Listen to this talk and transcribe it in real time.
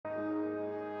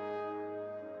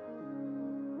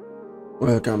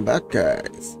Welcome back,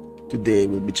 guys. Today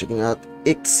we'll be checking out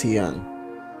IXION.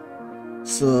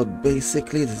 So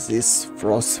basically this is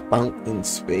Frostpunk in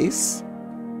space,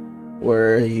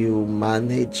 where you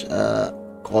manage a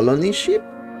colony ship.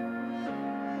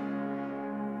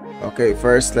 Okay,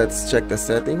 first let's check the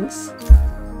settings.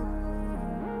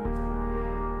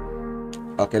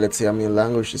 Okay, let's see how many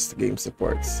languages the game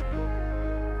supports.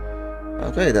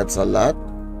 Okay, that's a lot.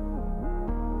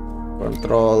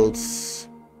 Controls,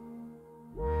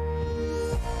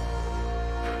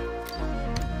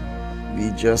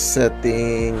 video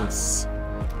settings,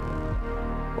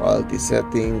 quality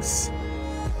settings.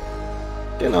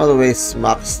 You can always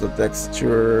max the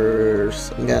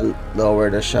textures. I'm gonna lower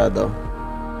the shadow.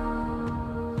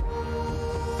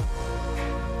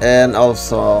 And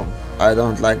also, I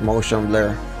don't like motion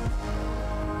blur.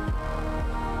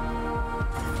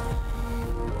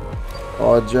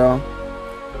 Audio.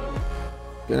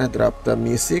 Gonna drop the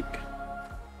music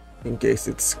in case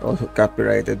it's also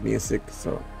copyrighted music,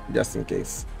 so just in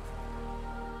case.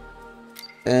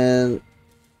 And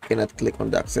cannot click on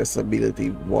the accessibility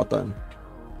button.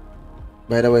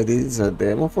 By the way, this is a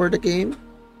demo for the game.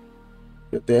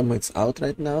 The demo is out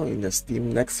right now in the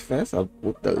Steam Next Fest. I'll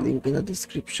put the link in the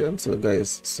description,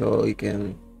 so you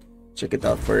can check it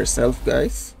out for yourself,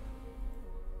 guys.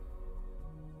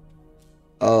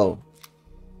 Oh,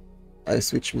 I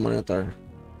switched monitor.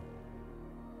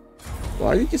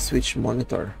 Why did you switch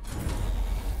monitor?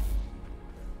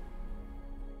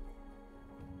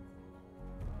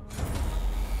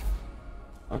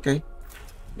 Okay,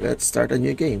 let's start a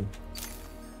new game.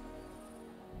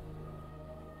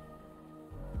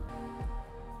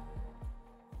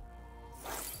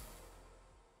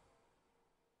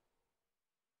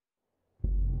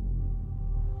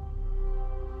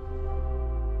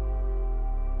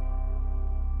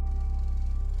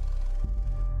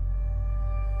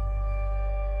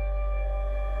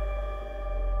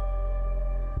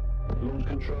 Launch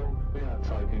control, we have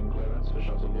Tiqqun clearance for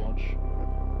shuttle launch.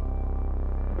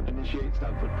 Initiate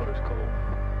Stanford protocol.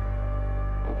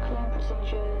 Clear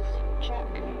procedures,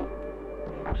 check.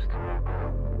 Guidance go.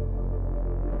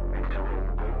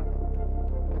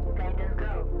 Okay,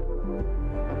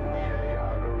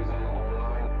 algorithm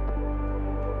online.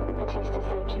 Batista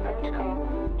safety protocol,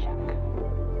 check.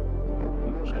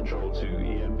 Launch control to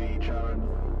EMB Charon.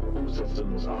 All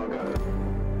systems are go.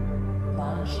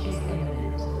 Launch is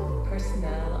imminent.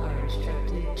 Personnel are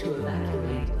instructed to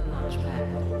evacuate the launch pad.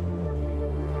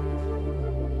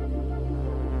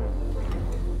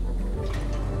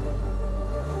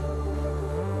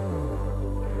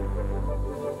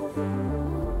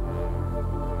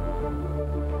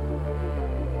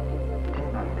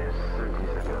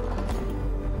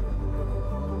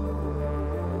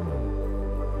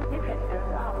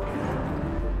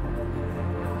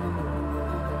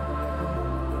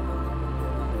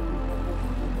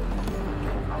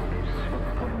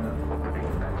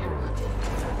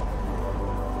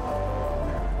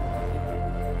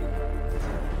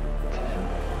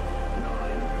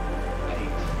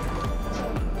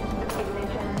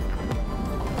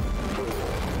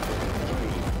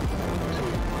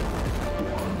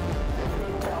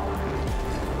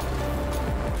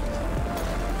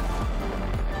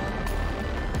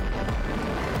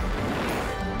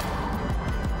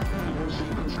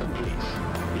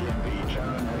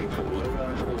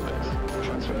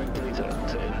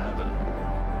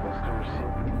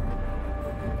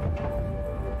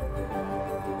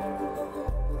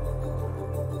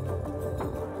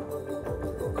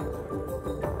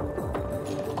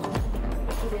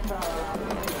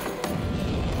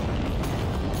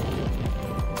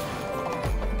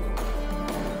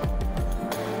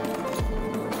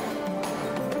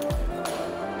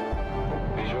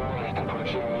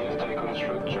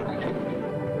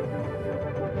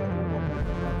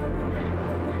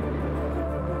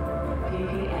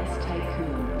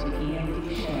 Tiqqun to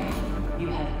EMD share. You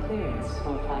have clearance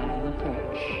for final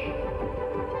approach.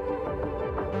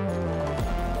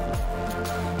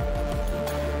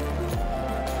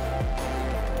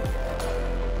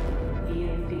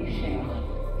 EMD share.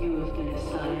 You have been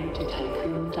assigned to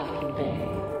Tiqqun docking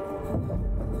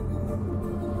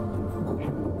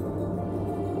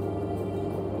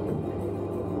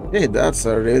bay. Hey, that's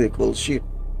a really cool ship.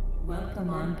 Welcome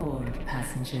on board,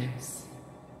 passengers.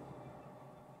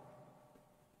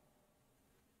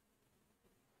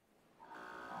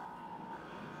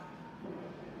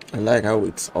 I like how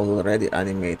it's already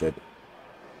animated.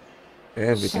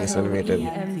 Everything is animated.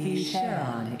 EMV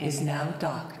Charon is now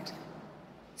docked.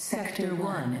 Sector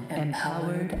 1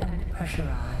 empowered and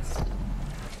pressurized.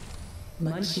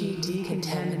 Munchie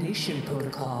decontamination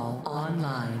protocol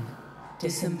online.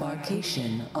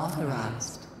 Disembarkation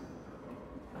authorized.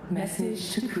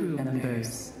 Message to crew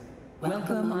members.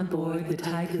 Welcome on board the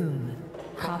Tiqqun,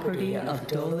 property of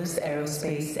DOLOS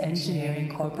Aerospace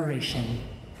Engineering Corporation.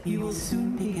 You will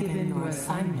soon be given your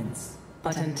assignments,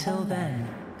 but until then,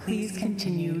 please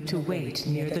continue to wait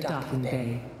near the docking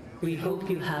bay. We hope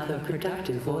you have a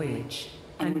productive voyage,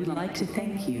 and would like to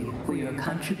thank you for your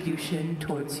contribution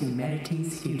towards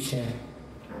humanity's future.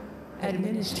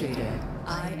 Administrator,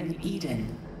 I am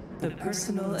Eden, the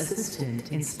personal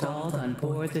assistant installed on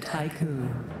board the Tiqqun.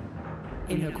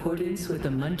 In accordance with the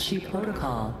Munchie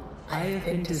Protocol, I have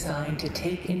been designed to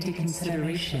take into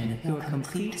consideration your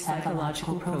complete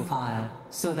psychological profile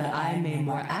so that I may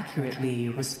more accurately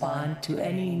respond to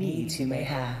any needs you may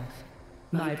have.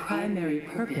 My primary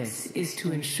purpose is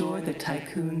to ensure the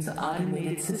Tiqqun's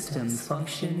automated systems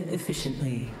function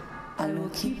efficiently. I will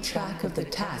keep track of the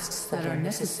tasks that are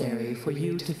necessary for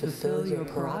you to fulfill your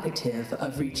prerogative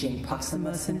of reaching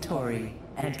Proxima Centauri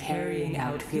and carrying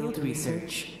out field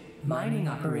research, mining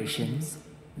operations,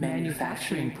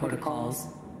 manufacturing protocols,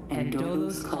 and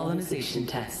DOLOS colonization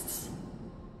tests.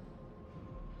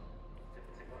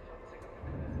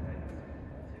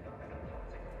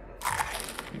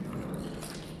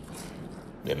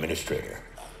 Administrator,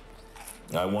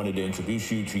 I wanted to introduce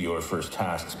you to your first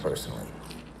tasks personally.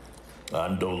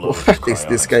 I'm DOLOS What is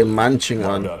this guy munching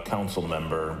on? Council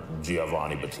member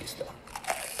Giovanni Battista.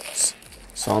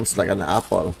 Sounds like an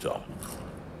apple. So,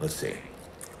 let's see.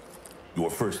 Your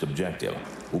first objective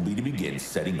will be to begin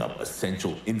setting up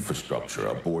essential infrastructure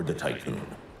aboard the Tiqqun,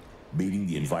 meeting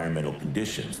the environmental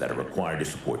conditions that are required to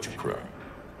support your crew.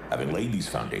 Having laid these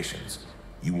foundations,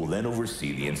 you will then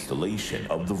oversee the installation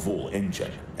of the Vol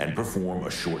engine and perform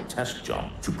a short test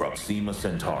jump to Proxima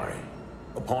Centauri.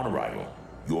 Upon arrival,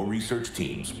 your research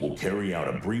teams will carry out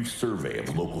a brief survey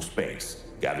of local space,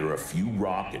 gather a few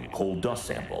rock and coal dust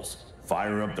samples,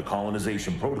 fire up the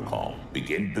colonization protocol,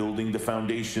 begin building the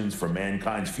foundations for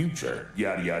mankind's future,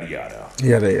 yada yada yada.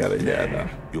 Yada yada yada. Then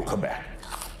you'll come back.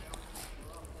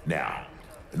 Now,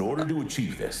 in order to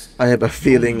achieve this, I have a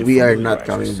feeling we are not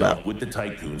coming back. With the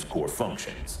Tiqqun's core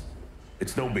functions.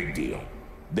 It's no big deal.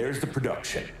 There's the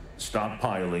production,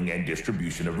 stockpiling and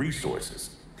distribution of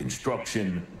resources,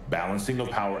 construction, balancing of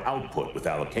power output with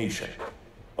allocation.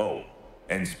 Oh,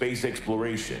 and space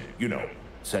exploration, you know,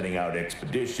 setting out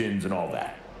expeditions and all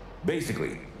that.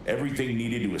 Basically, everything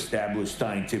needed to establish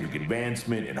scientific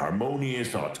advancement and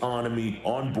harmonious autonomy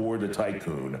on board the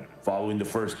Tiqqun following the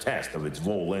first test of its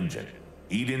Vol engine.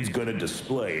 Eden's gonna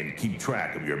display and keep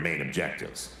track of your main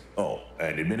objectives. Oh,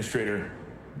 and Administrator,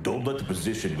 don't let the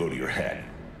position go to your head.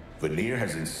 Veneer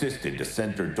has insisted to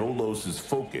center DOLOS's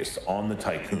focus on the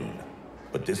Tiqqun.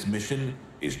 But this mission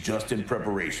is just in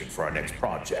preparation for our next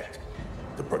project,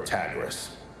 the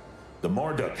Protagoras. The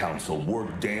Marduk Council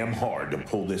worked damn hard to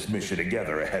pull this mission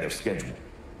together ahead of schedule.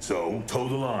 So, toe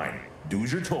the line, do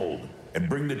as you're told, and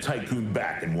bring the Tiqqun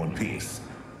back in one piece.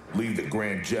 Leave the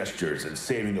grand gestures and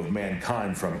saving of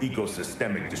mankind from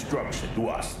ecosystemic destruction to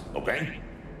us, okay?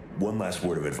 One last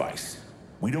word of advice.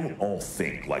 We don't all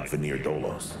think like Veneer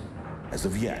DOLOS. As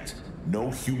of yet,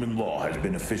 no human law has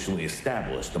been officially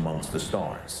established amongst the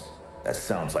stars. That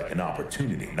sounds like an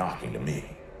opportunity knocking to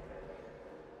me.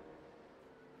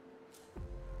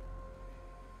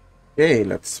 Okay,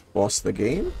 let's pause the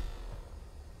game.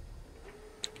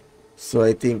 So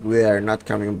I think we are not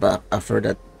coming back after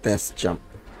that test jump.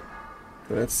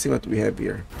 So let's see what we have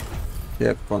here. We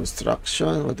have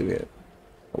construction. What do we have?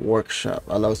 A workshop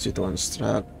allows you to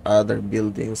construct other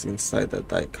buildings inside the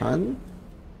Tiqqun.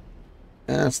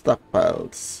 And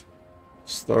stockpiles.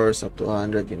 Stores up to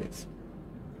 100 units.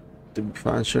 To be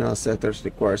functional, sectors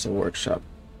requires a workshop.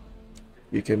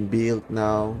 You can build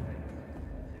now.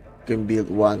 You can build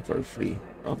one for free.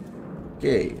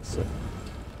 Okay, so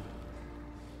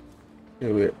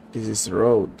here this is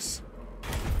roads.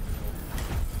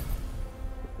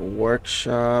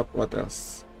 Workshop. What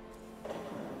else?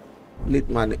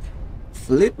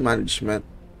 Fleet management.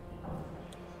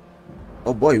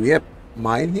 Oh boy, we have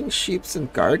mining ships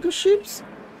and cargo ships.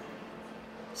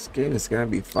 This game is gonna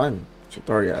be fun.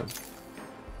 Tutorial.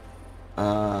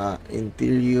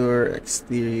 Interior,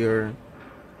 exterior.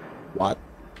 What?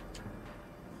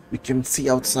 We can see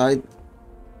outside.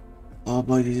 Oh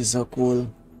boy, this is so cool.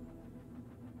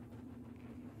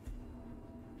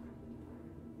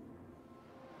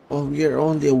 Oh, we are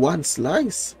only one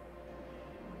slice.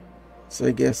 So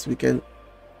I guess we can...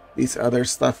 This other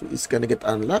stuff is gonna get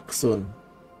unlocked soon.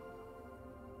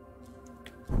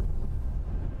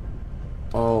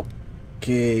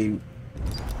 Okay.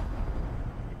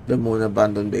 The moon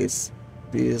abandoned base.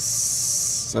 This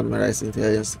Summarize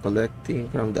intelligence collecting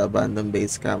from the abandoned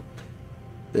base camp.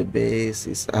 The base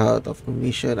is out of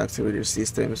commission. Auxiliary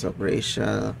systems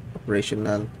operational.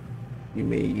 You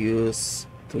may use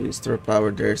to restore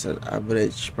power. There's an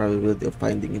average probability of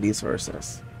finding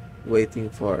resources. Waiting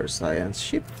for science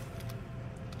ship.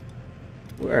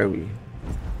 Where are we?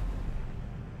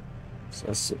 It's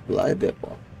a supply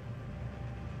depot.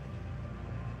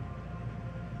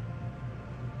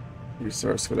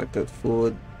 Resource collected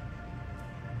food.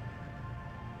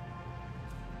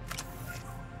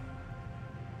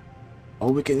 Oh,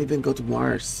 we can even go to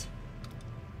Mars.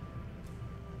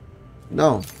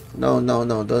 No.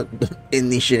 Don't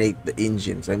initiate the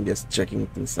engines. I'm just checking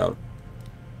things out.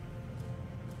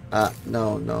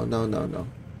 No.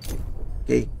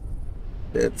 Okay.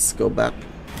 Let's go back.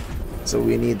 So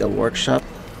we need a workshop.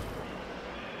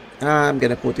 I'm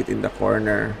gonna put it in the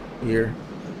corner here.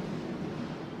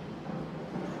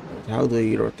 How do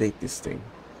you rotate this thing?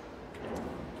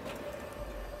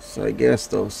 So I guess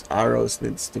those arrows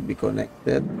needs to be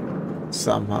connected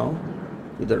somehow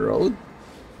to the road.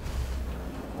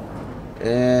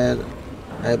 And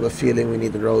I have a feeling we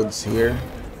need roads here.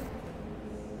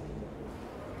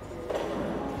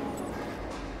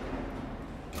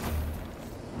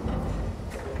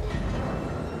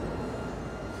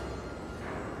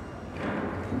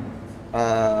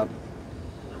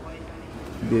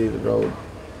 Build the road.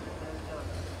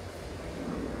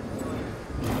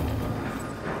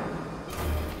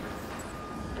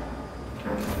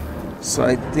 So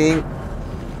I think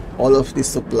all of these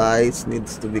supplies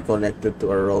needs to be connected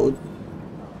to a road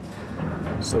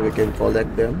so we can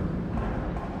collect them.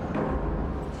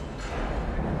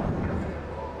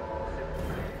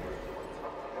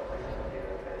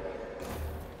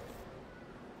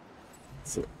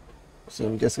 So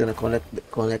I'm just gonna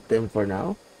connect them for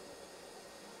now.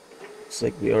 Looks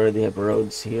like we already have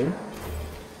roads here.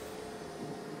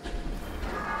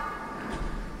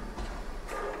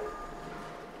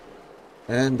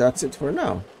 And that's it for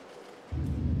now.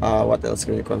 What else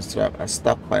can we construct? A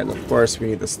stockpile. Of course, we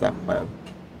need a stockpile.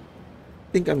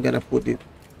 I think I'm gonna put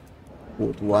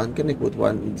one. Can I put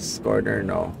one in this corner?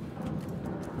 No.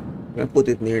 I'm gonna put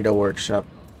it near the workshop.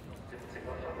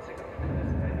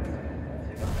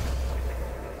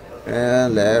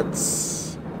 And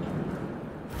let's...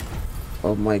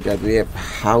 Oh my god, we have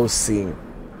housing.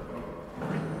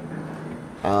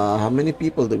 How many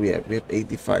people do we have? We have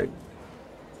 85.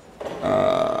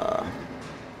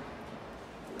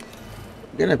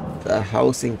 We're gonna have a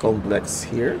housing complex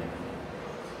here.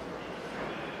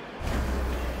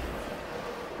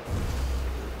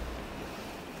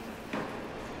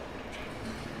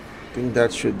 I think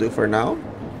that should do for now.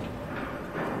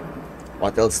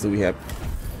 What else do we have?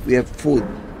 We have food.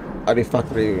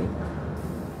 Artifactory.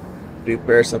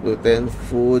 Prepares up to 10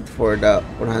 food for the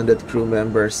 100 crew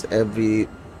members every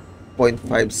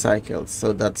 0.5 cycles.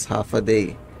 So that's half a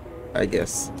day, I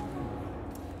guess.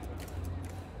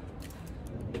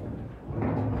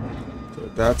 So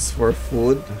that's for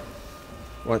food.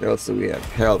 What else do we have?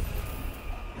 Health.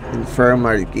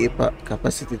 Infirmary.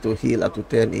 Capacity to heal up to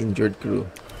 10 injured crew.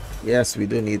 Yes, we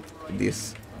do need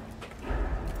this.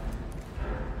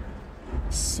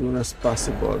 As soon as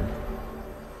possible.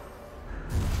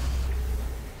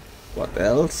 What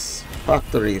else?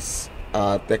 Factories.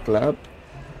 Tech lab.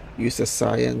 Uses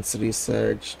science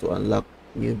research to unlock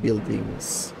new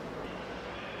buildings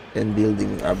and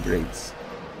building upgrades.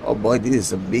 Oh boy, this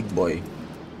is a big boy.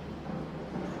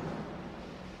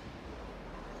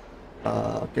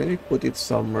 Can we put it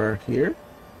somewhere here?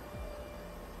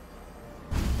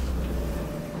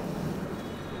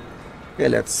 Okay,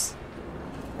 let's...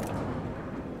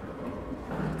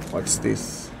 What's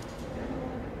this?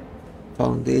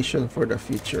 Foundation for the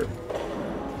future.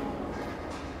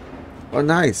 Oh,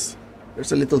 nice.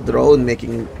 There's a little drone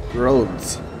making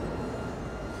roads.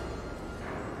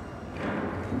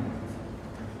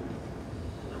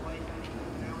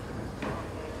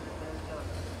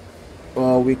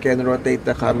 Oh, we can rotate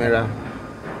the camera.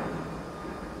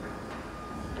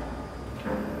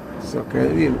 So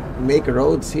can we make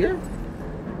roads here?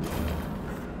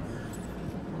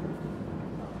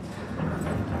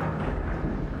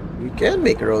 We can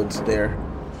make roads there.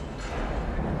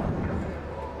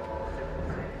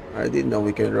 I didn't know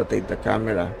we can rotate the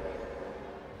camera.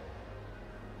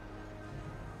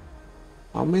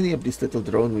 How many of these little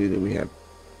drones do we have?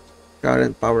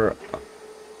 Current power.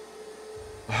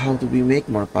 How do we make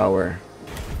more power?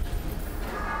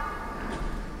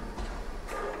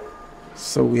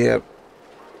 So we have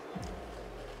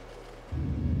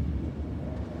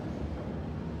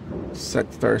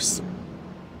sectors.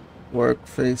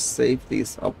 Workplace safety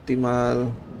is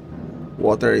optimal.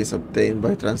 Water is obtained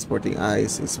by transporting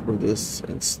ice. It's produced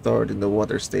and stored in the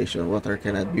water station. Water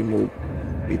cannot be moved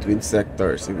between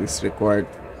sectors. It is required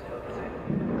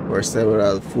for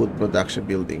several food production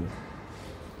buildings.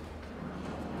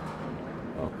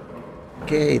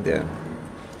 Okay then.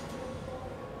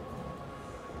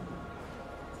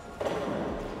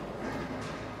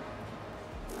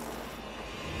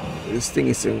 This thing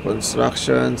is in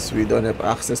constructions. We don't have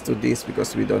access to this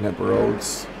because we don't have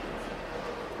roads.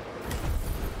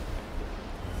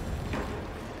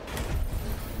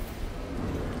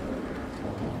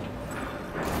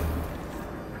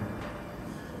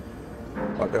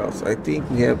 What else? I think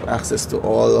we have access to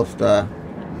all of the...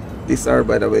 These are,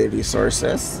 by the way,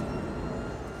 resources.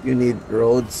 You need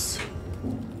roads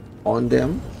on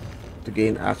them to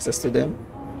gain access to them.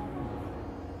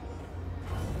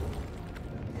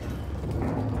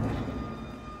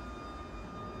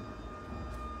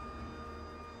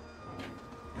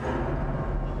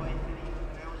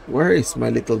 Where is my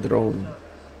little drone?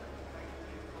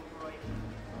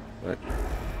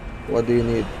 What do you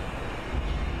need?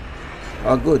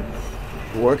 Oh, good.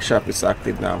 Workshop is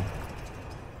active now.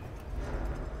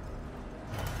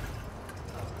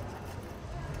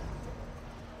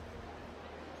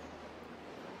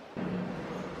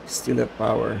 Still have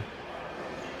power.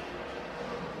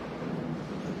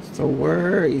 So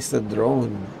where is the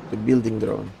drone? The building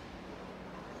drone?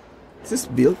 Is this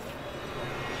built?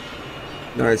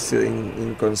 No, it's still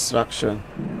in construction.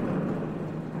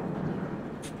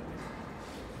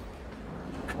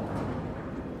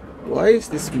 Why is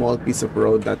this small piece of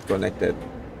road not connected?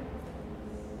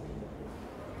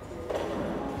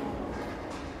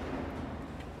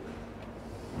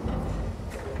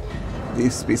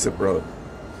 This piece of road.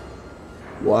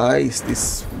 Why is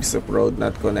this piece of road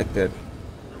not connected?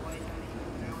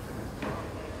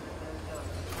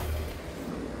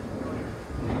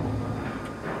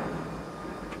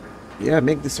 Yeah,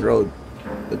 make this road.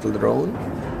 Little drone.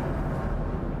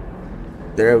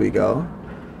 There we go.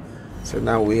 So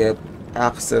now we have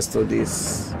access to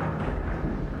this.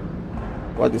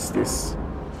 What is this?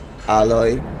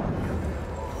 Alloy.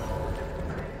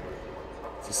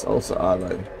 This is also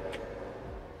alloy.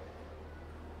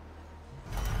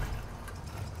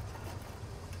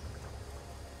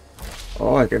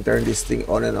 Oh, I can turn this thing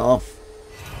on and off.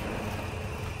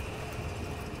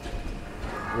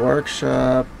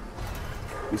 Workshop.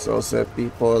 This also have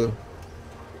people.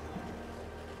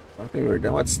 Okay, we're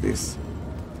done. What's this?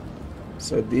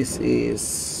 So this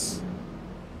is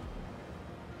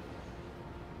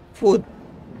food.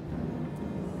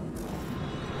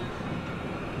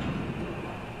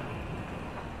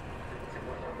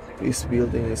 This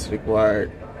building is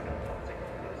required.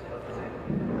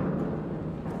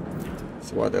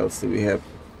 So what else do we have?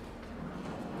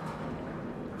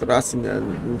 Trusting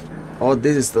and oh,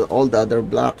 this is all the other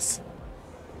blocks.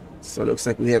 So it looks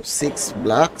like we have 6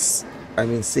 blocks. I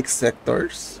mean 6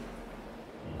 sectors.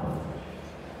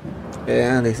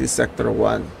 And this is sector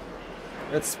 1.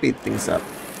 Let's speed things up.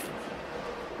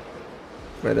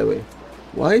 By the way,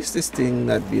 why is this thing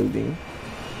not building?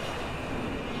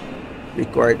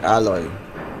 Required alloy.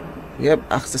 We have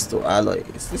access to alloy.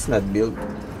 Is this not built?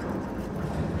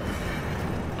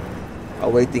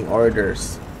 Awaiting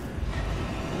orders.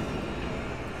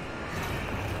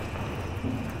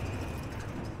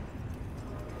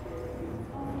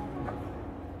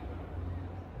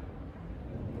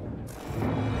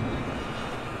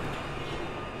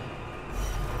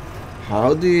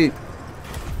 How do you...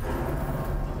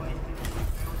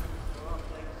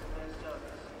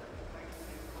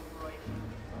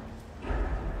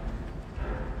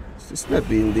 Is this not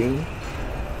building?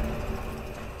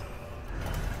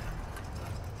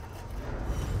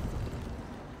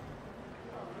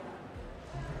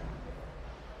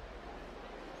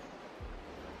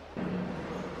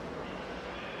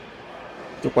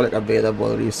 To collect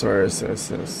available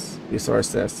resources,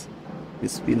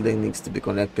 this building needs to be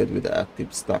connected with the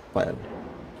active stockpile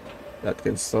that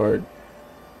can store.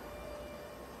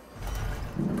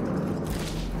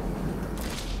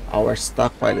 Our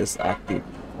stockpile is active.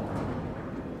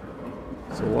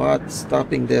 So what's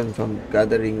stopping them from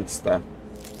gathering stuff?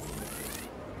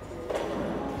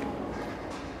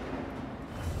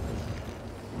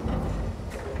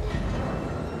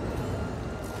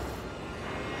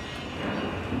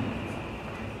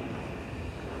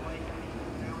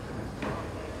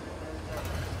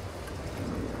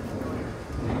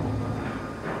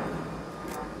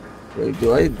 Wait,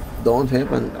 do I don't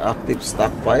have an active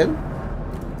stockpile?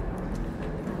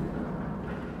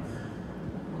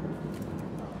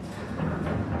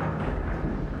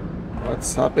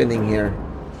 What's happening here?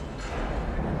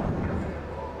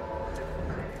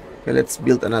 Okay, let's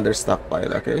build another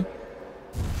stockpile, okay?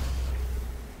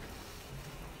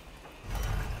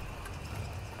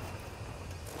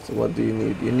 So what do you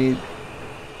need? You need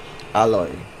alloy.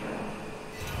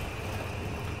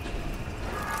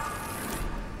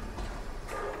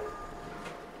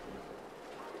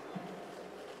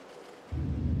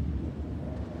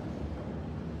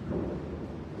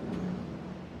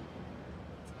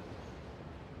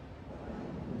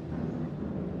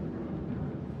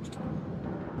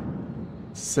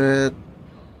 Set.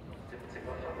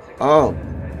 Oh.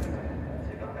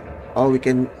 Oh, we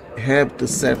can have to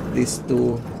set this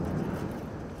to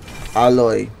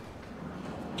alloy.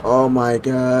 Oh my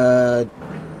god.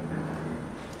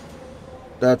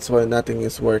 That's why nothing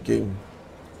is working.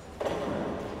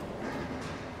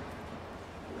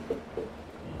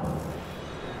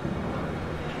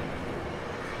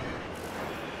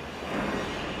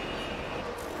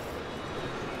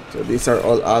 So these are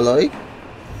all alloy.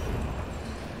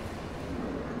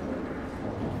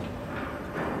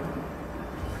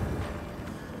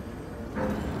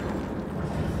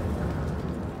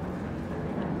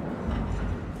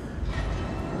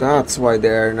 That's why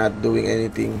they are not doing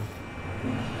anything.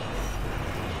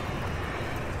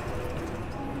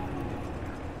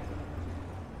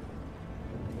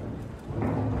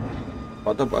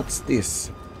 What about this?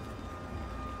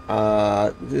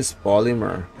 This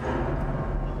polymer.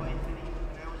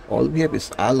 All we have is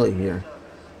alloy here.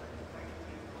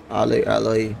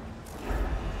 Alloy.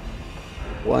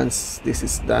 Once this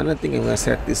is done, I think I'm gonna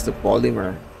set this to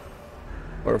polymer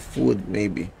or food,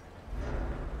 maybe.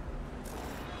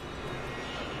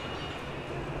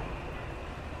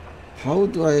 How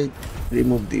do I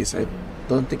remove this? I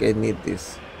don't think I need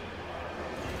this.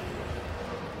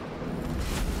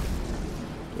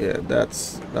 Yeah,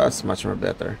 that's much more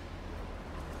better.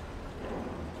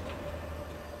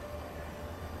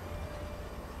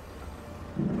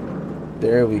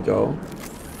 There we go.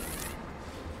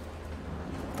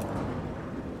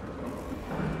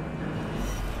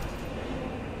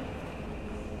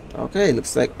 Okay,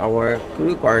 looks like our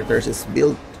crew quarters is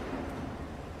built.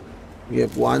 We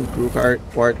have one crew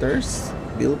quarters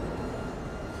built.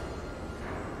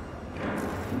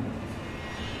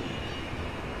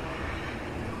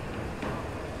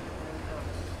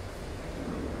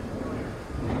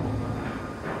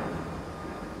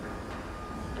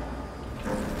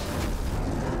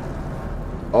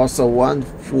 Also, one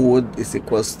food is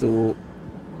equals to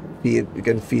feed. You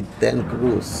can feed 10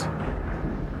 crews.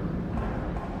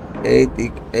 8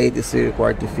 is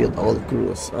required to feed all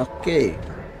crews. Okay.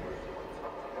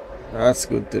 That's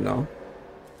good to know.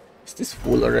 Is this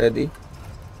full already?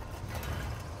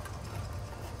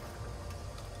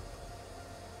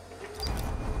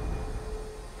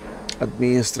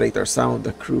 Administrators, some of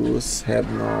the crews have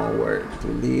nowhere to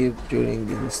live during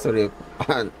the history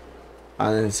of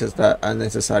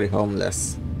unnecessary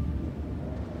homeless.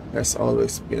 Has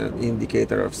always been an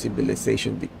indicator of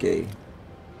civilization decay.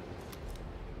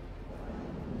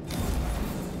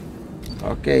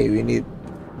 Okay, we need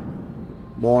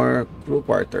more crew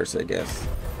quarters, I guess.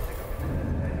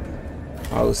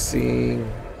 Housing.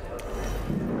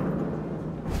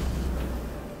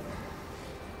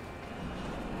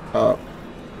 Oh,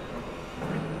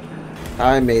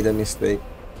 I made a mistake.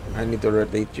 I need to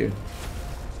rotate you.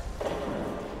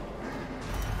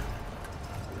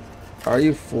 Are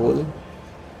you full?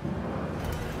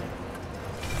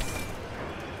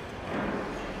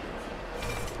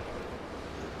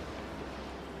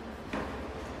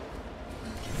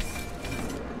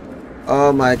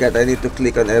 Oh my god, I need to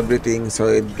click on everything so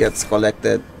it gets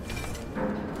collected.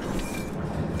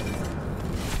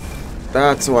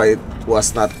 That's why it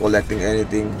was not collecting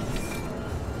anything.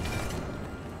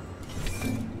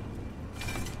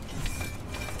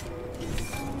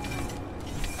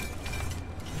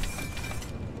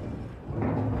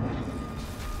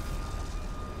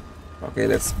 Okay,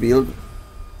 let's build.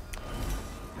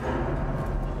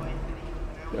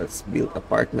 Let's build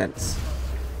apartments.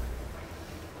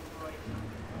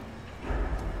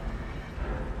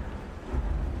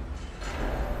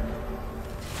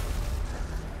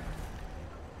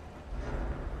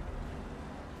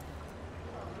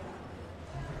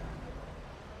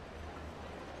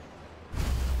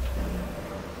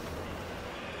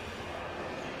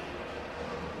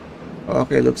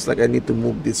 Okay, looks like I need to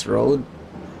move this road.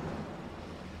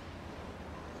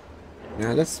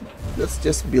 Yeah, let's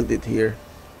just build it here.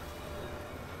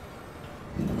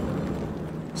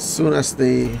 Soon as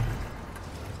they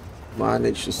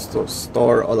manage to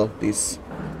store all of this.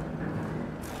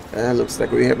 And looks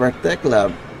like we have our tech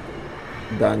lab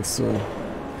done soon.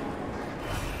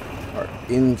 Our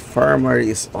infirmary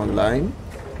is online.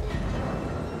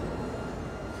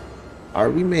 Are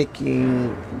we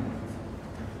making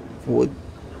food?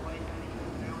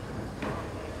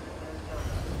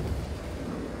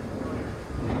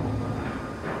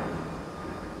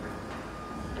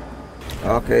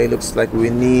 Okay, looks like we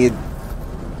need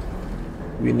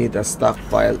a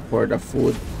stockpile for the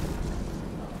food.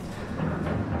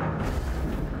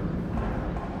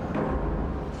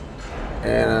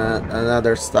 And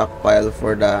another stockpile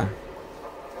for the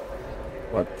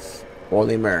what's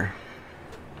polymer.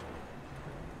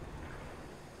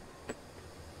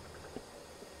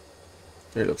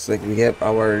 It looks like we have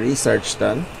our research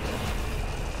done.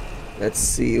 Let's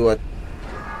see what.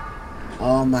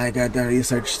 Oh my god, the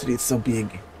research tree is so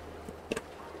big.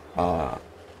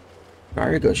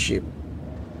 Cargo ship.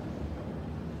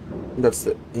 That's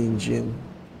the engine.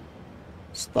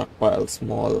 Stockpile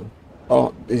small.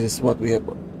 Oh, this is what we have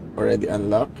already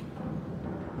unlocked.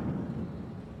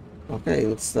 Okay,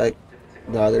 looks like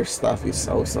the other stuff is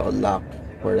also unlocked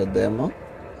for the demo.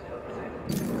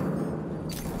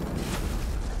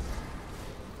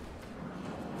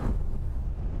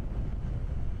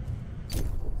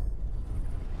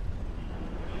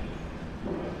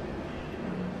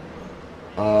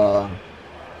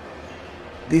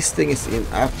 This thing is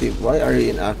inactive. Why are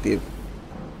you inactive?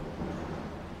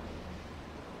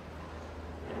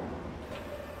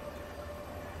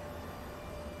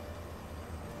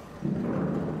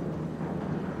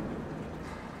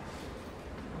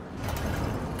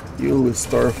 You will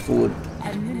store food.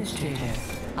 Administrator,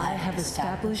 I have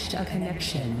established a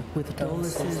connection with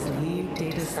DOLOS's lead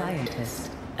data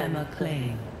scientist, Emma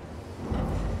Klein.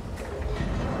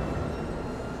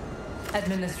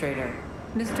 Administrator,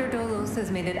 Mr. Dolos has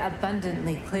made it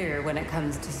abundantly clear when it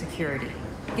comes to security.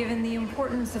 Given the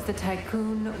importance of the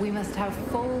Tiqqun, we must have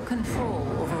full control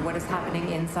over what is happening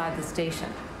inside the station.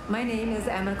 My name is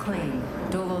Emma Klein,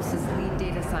 Dolos's lead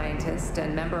data scientist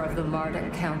and member of the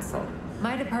Marduk Council.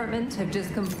 My department have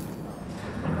just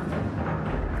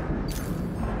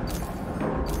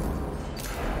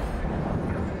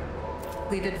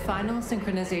completed final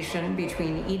synchronization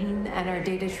between Eden and our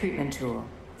data treatment tool,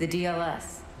 the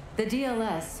DLS. The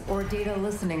DLS, or Data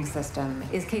Listening System,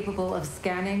 is capable of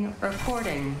scanning,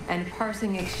 recording, and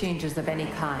parsing exchanges of any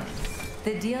kind.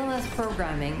 The DLS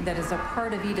programming that is a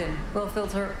part of Eden will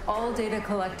filter all data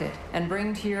collected and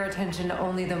bring to your attention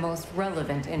only the most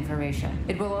relevant information.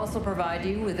 It will also provide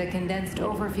you with a condensed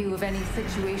overview of any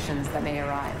situations that may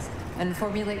arise and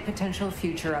formulate potential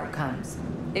future outcomes.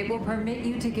 It will permit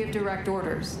you to give direct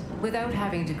orders without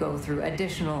having to go through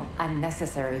additional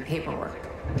unnecessary paperwork.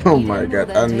 Oh my god,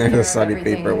 unnecessary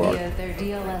paperwork. Via their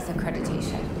DLS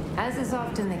accreditation. As is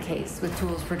often the case with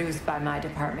tools produced by my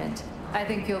department, I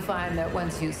think you'll find that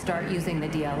once you start using the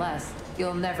DLS,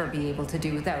 you'll never be able to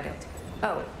do without it.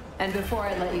 Oh, and before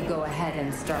I let you go ahead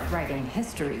and start writing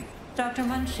history, Dr.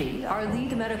 Munchie, our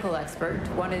lead medical expert,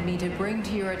 wanted me to bring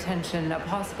to your attention a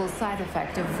possible side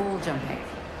effect of vol jumping.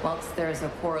 Whilst there's a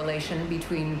correlation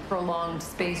between prolonged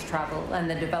space travel and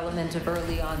the development of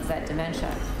early onset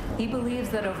dementia, he believes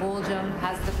that a vol jump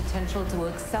has the potential to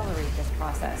accelerate this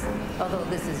process, although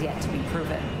this is yet to be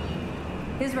proven.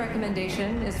 His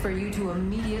recommendation is for you to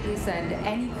immediately send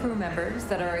any crew members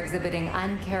that are exhibiting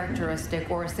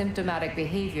uncharacteristic or symptomatic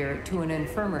behavior to an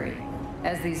infirmary,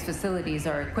 as these facilities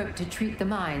are equipped to treat the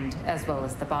mind as well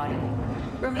as the body.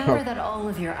 Remember that all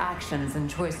of your actions and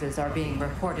choices are being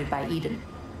reported by Eden.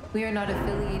 We are not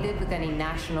affiliated with any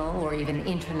national or even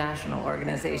international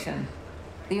organization.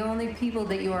 The only people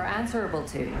that you are answerable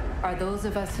to are those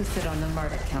of us who sit on the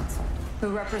Marduk Council, who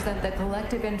represent the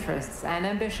collective interests and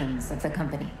ambitions of the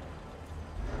company.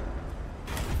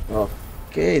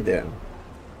 Okay then.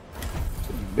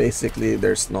 So basically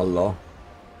there's no law.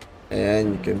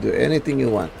 And you can do anything you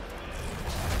want.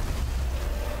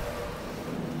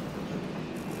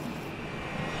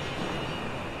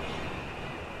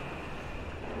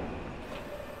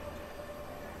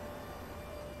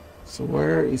 So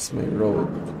where is my road?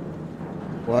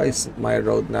 Why is my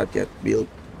road not yet built?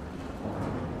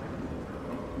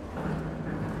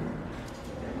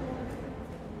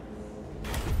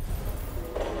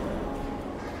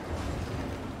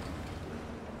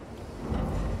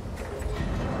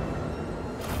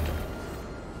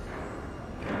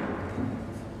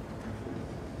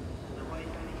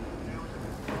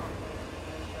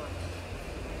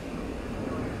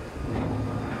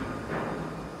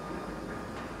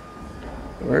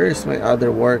 Where is my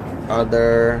other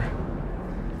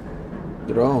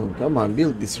drone? Come on,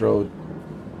 build this road.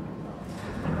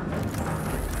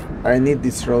 I need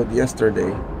this road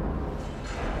yesterday.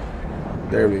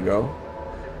 There we go.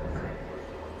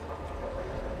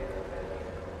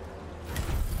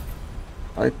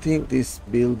 I think this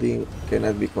building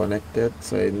cannot be connected,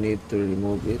 so I need to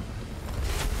remove it.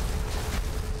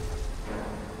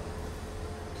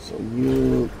 So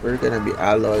we're gonna be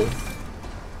alloy.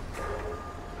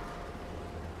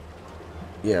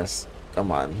 Yes,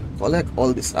 come on. Collect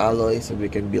all these alloys so we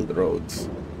can build roads.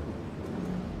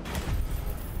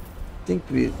 I think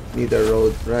we need a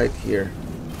road right here.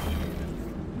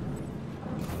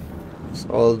 So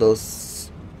all those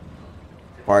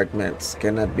apartments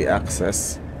cannot be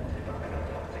accessed.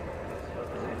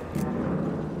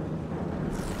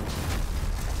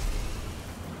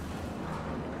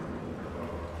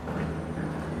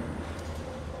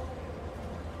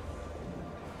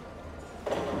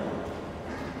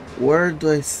 Where do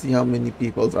I see how many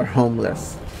people are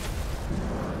homeless?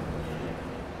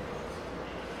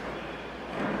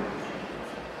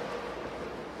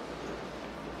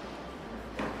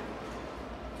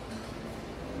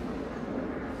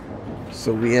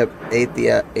 So we have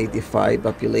 85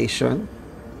 population.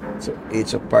 So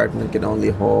each apartment can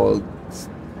only hold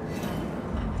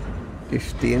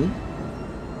 15.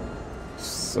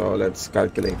 So let's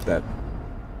calculate that.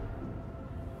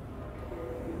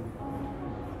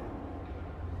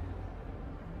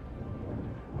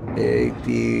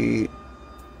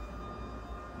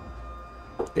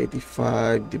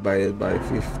 85 divided by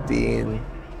 15.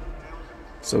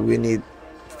 So we need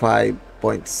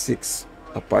 5.6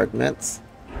 apartments.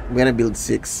 I'm gonna build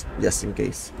 6 just in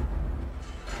case.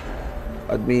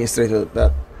 Administrator,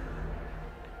 that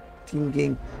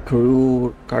thinking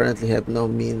crew currently have no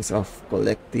means of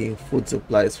collecting food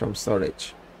supplies from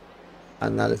storage.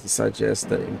 Analysis suggests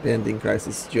the impending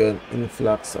crisis due an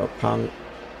influx of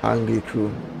hungry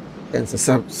crew and a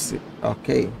subsidy.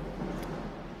 Okay.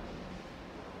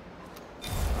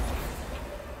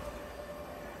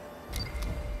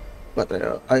 But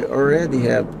I already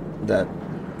have that.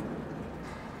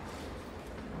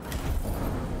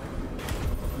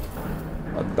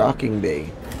 A docking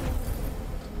bay.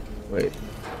 Wait.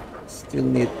 Still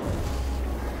need.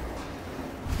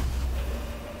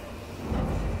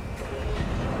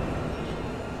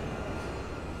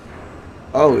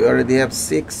 Oh, we already have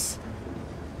 6.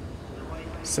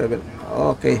 7.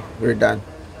 Okay, we're done.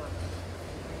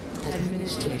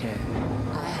 Administrator,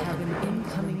 I have an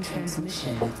incoming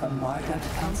transmission from Marduk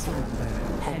Council member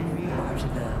Henry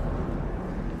Bartaville.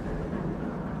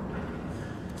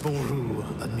 Bonjour,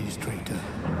 Administrator.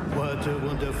 What a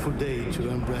wonderful day to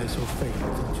embrace your faith,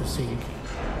 don't you think?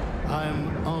 I'm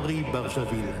Henri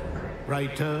Barjaville,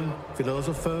 writer,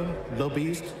 philosopher,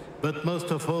 lobbyist, but most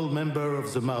of all member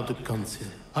of the Marduk Council.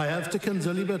 I have taken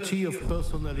the liberty of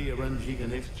personally arranging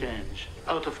an exchange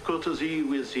out of courtesy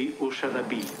with the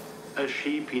Oshalabi, a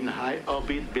ship in high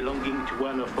orbit belonging to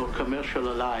one of our commercial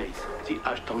allies, the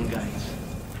Ashtangites.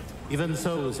 Even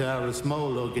though they are a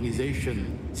small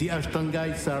organization, the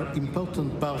Ashtangites are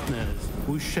important partners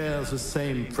who share the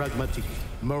same pragmatic,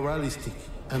 moralistic,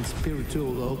 and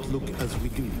spiritual outlook as we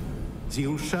do. The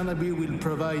Oshanabi will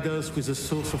provide us with a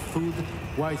source of food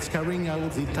while carrying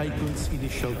out the Tiqqun's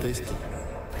initial testing.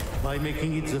 By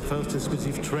making it the first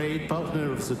exclusive trade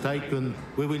partner of the Tiqqun,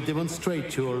 we will demonstrate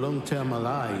to our long-term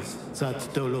allies that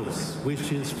DOLOS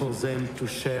wishes for them to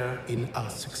share in our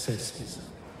successes.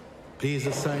 Please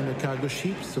assign a cargo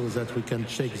ship so that we can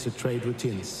check the trade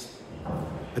routines.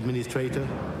 Administrator,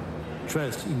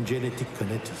 trust in genetic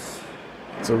connectors.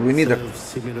 So we need a.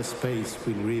 Similar space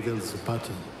will reveal the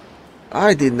pattern.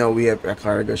 I didn't know we have a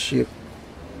cargo ship.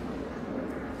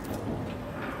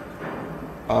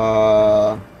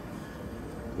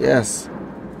 Yes.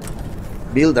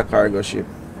 Build a cargo ship.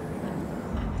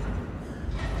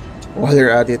 While you're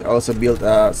at it, also build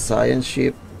a science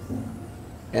ship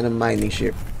and a mining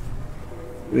ship.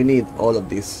 We need all of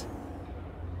this.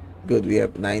 Good, we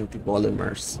have 90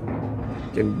 polymers.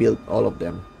 Can build all of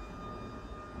them.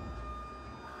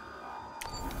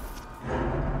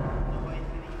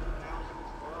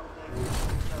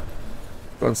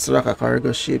 Construct a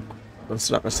cargo ship.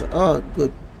 Construct a. Oh,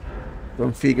 good.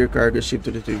 Configure cargo ship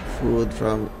to retrieve food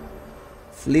from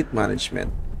fleet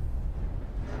management.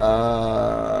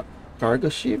 Cargo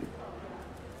ship.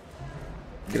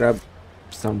 Grab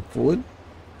some food.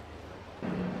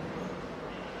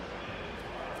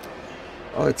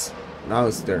 Oh, it's now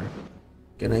it's there.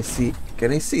 Can I see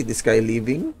this guy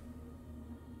leaving?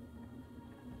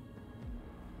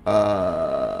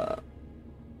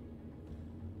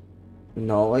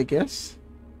 No, I guess.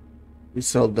 We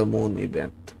solved the moon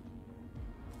event.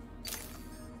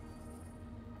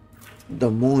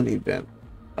 The moon event.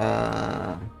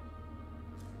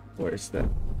 Where is that?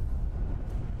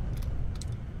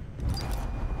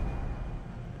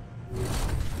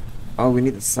 Oh, we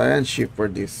need a science ship for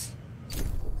this.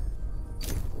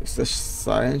 It's the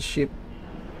science ship.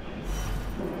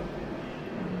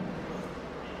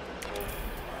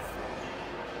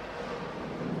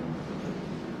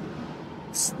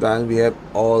 It's done. We have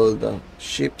all the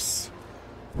ships.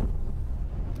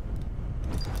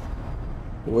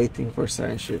 Waiting for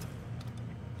science ship.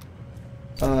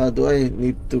 Do I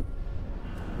need to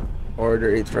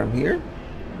order it from here?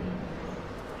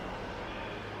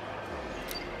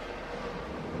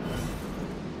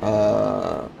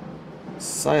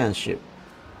 Science ship.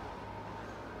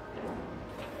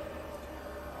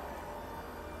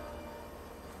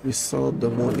 We saw the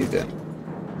moon event.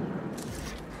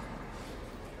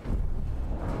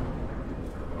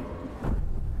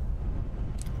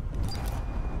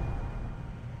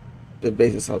 The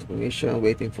base is out of commission,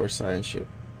 waiting for science ship.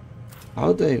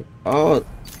 How do I...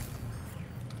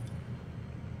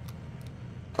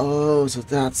 Oh, so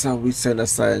that's how we send a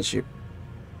science ship.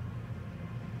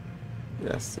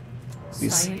 Yes.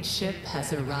 Science ship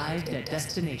has arrived at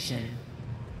destination.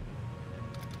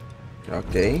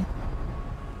 Okay.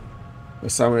 The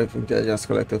summary of intelligence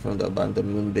collected from the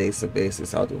abandoned moon base. The base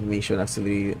is out of mission.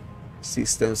 Auxiliary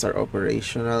systems are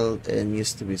operational and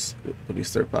used to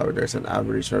restore power. There's an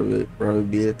average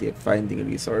probability of finding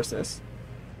resources.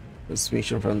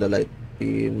 Transmission from the light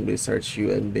beam. Research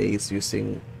UN base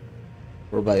using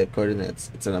provided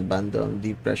coordinates. It's an abandoned,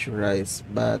 depressurized,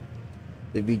 but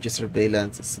the video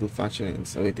surveillance is still functioning and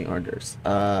is awaiting orders.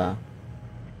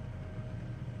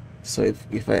 So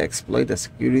if I exploit the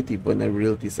security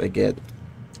vulnerabilities, I get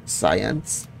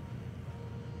science.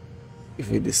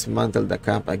 If we dismantle the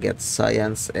camp, I get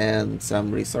science and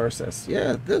some resources.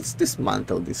 Yeah, let's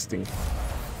dismantle this thing.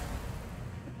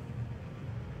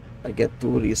 I get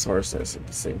 2 resources at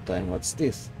the same time. What's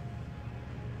this?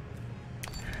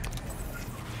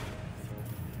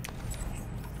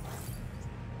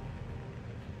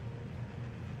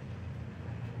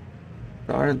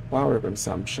 Current power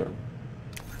consumption.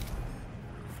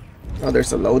 Oh,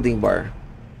 there's a loading bar.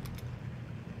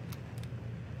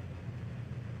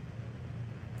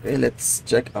 Okay, let's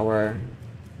check our...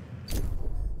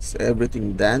 Is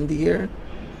everything dandy here?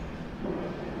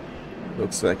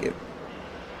 Looks like it.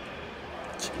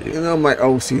 You know, my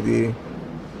OCD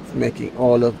making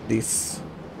all of this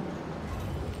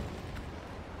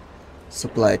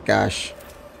supply cache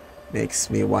makes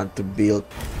me want to build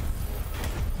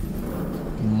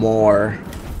more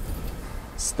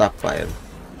stockpile.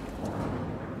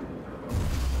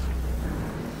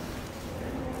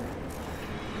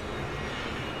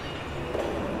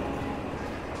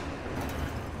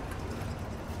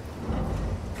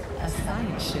 A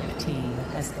science ship team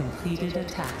has completed a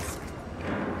task.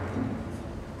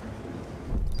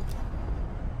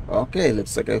 Okay,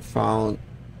 looks like I found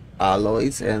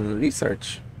alloys and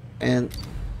research and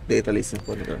data list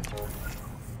info.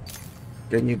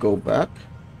 Can you go back?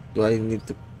 Do I need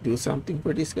to do something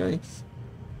for these guys?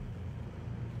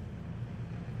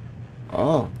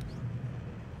 Oh.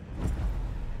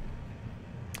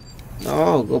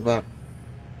 No, go back.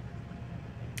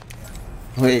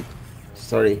 Wait,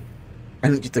 sorry. I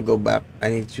need you to go back. I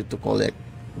need you to collect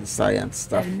the science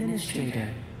stuff. Administrator,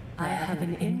 I have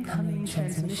an incoming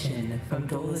transmission from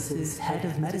DOLOS' head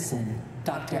of medicine,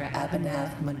 Dr.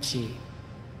 Abhinav Munshi.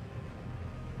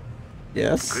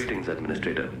 Yes? Greetings,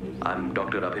 Administrator. I'm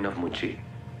Dr. Abhinav Munshi,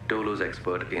 DOLOS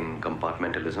expert in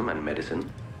compartmentalism and medicine,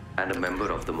 and a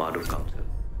member of the Marduk Council.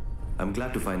 I'm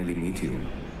glad to finally meet you,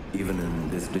 even in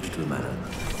this digital manner.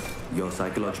 Your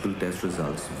psychological test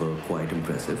results were quite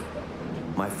impressive.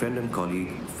 My friend and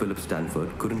colleague, Philip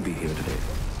Stanford, couldn't be here today,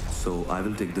 so I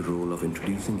will take the role of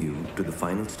introducing you to the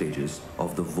final stages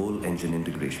of the Vol engine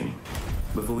integration.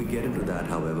 Before we get into that,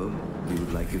 however, we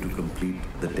would like you to complete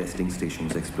the testing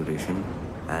station's exploration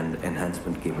and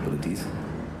enhancement capabilities.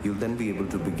 You'll then be able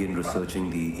to begin researching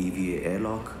the EVA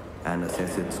airlock and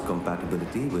assess its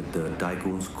compatibility with the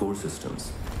Tiqqun's core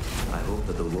systems. I hope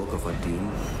that the work of our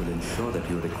team will ensure that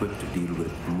you're equipped to deal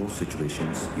with most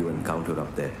situations you encounter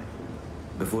up there.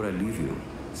 Before I leave you,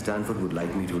 Stanford would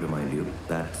like me to remind you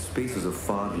that space is a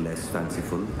far less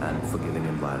fanciful and forgiving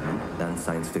environment than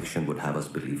science fiction would have us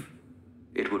believe.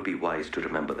 It would be wise to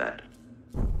remember that.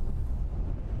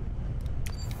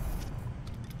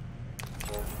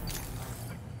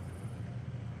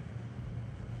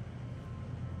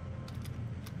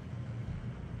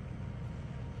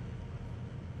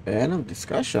 End of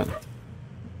discussion.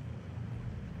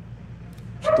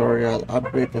 Tutorial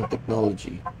upgrade and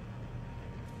technology.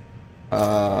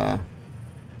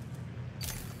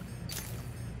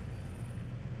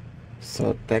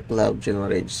 So tech lab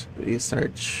generates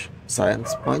research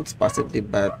science points possibly,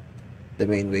 but the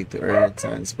main way to earn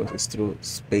science points is through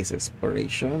space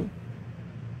exploration.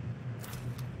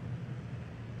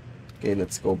 Okay,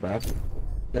 let's go back.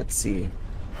 Let's see.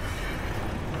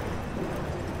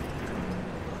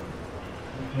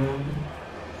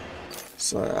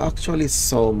 So I actually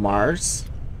saw Mars.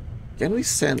 Can we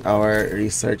send our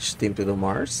research team to the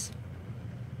Mars?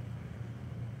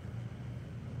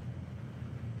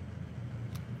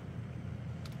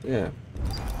 Yeah.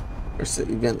 There's an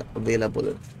event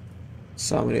available.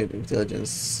 Summary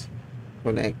intelligence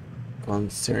connect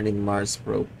concerning Mars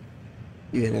probe.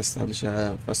 Even established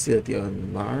a facility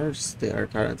on Mars, they are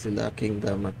currently lacking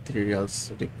the materials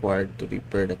required to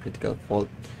repair the critical fault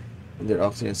in their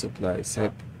oxygen supplies.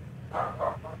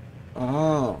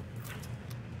 Oh,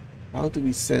 how do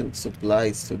we send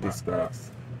supplies to these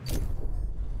guys?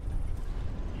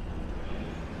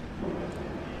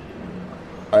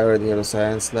 I already have a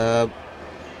science lab.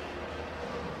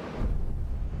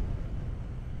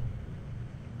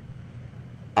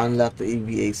 Unlock the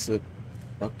EVA suit.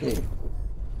 Okay.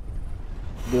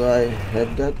 Do I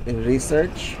have that in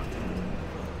research?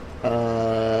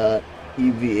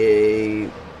 EVA.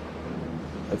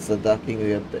 That's the docking.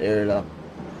 We have the airlock.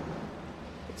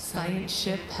 Science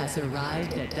ship has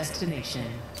arrived at destination.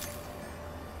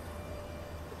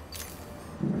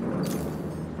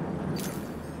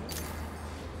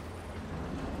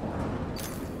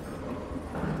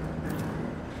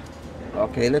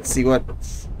 Okay, let's see what.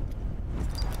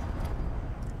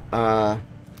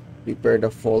 Repair the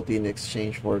faulty in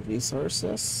exchange for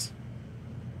resources.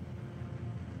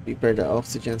 Repair the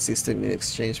oxygen system in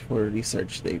exchange for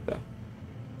research data.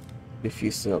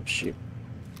 Refuse to help ship.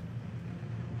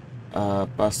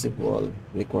 Possible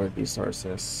required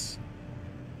resources.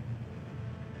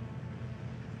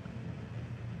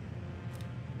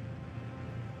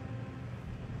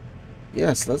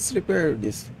 Yes, let's repair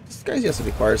this. This guy just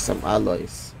requires some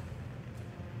alloys.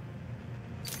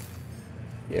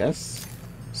 Yes,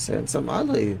 send some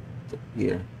alloy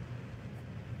here.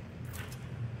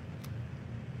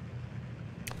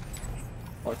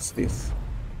 What's this?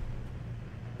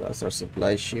 That's our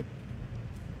supply ship.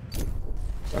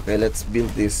 Okay, let's build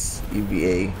this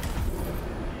EVA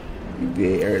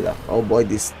airlock. Oh boy,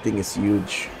 this thing is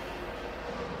huge.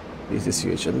 This is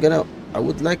huge. I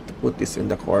would like to put this in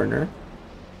the corner.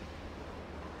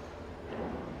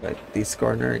 Like this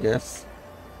corner, I guess.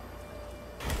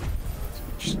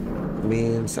 Which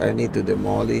means I need to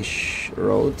demolish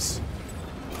roads.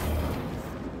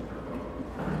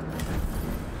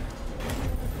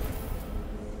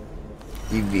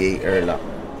 EVA airlock.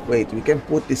 Wait, we can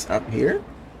put this up here?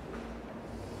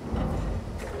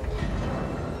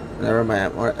 Never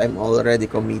mind, I'm already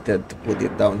committed to put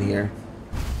it down here.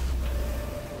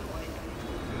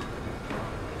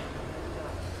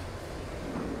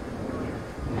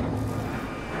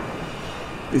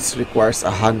 This requires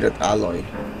 100 alloy.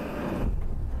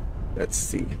 Let's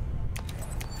see.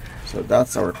 So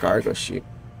that's our cargo ship.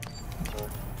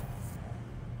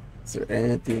 Is there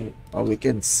anything? Oh, we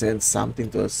can send something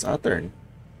to Saturn.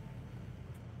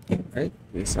 Right?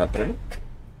 The Saturn.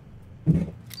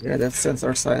 Yeah, that sends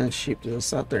our science ship to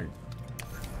Saturn.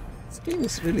 This game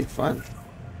is really fun.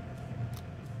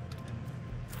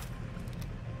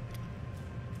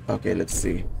 Okay, let's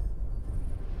see.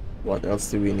 What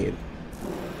else do we need?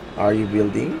 Are you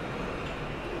building?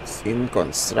 It's in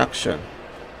construction.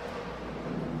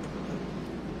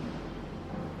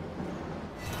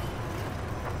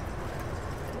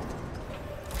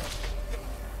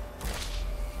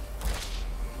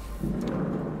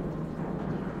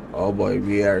 Oh boy,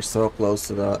 we are so close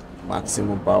to the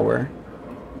maximum power.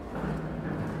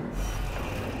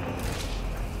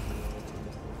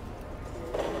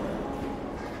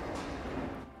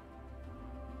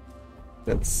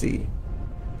 Let's see.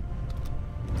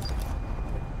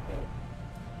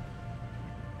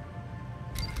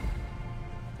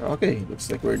 Okay, looks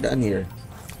like we're done here.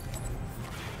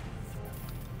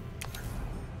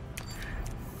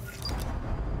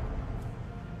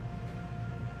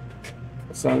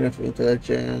 Summary of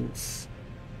intelligence.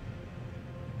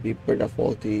 Repair the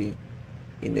faulty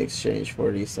in exchange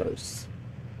for resource.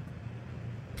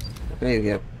 Okay, we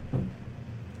have.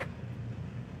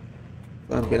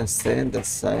 So I'm gonna send the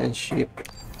science ship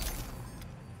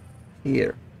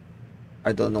here.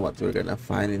 I don't know what we're gonna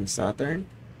find in Saturn.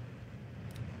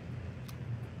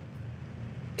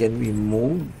 Can we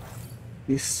move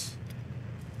this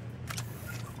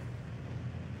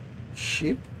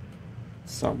ship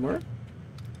somewhere?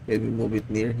 Can we move it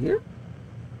near here?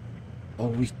 Oh,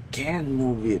 we can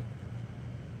move it.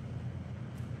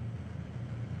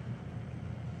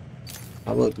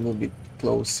 How about move it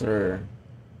closer?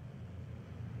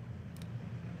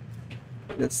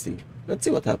 Let's see. Let's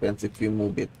see what happens if we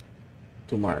move it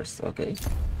to Mars, okay?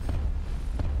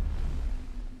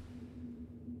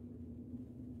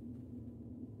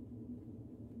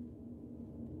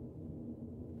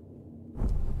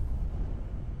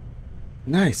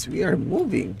 Nice, we are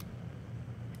moving.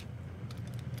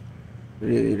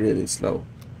 Really, really slow.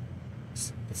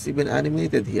 It's even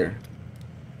animated here.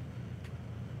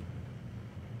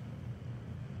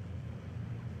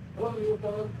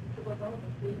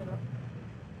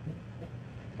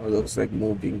 Oh, looks like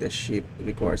moving the ship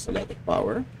requires a lot of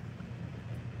power.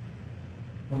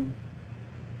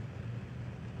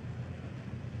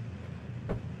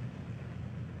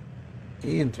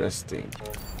 Interesting.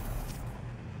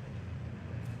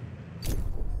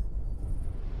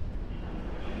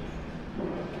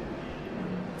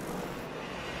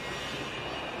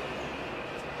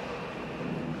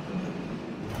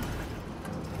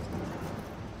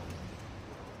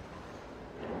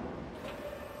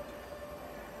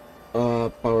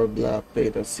 Power block,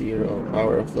 data 0,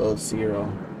 power flow 0.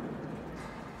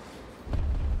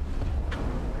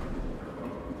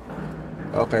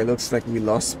 Okay, looks like we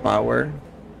lost power.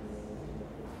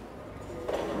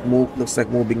 Looks like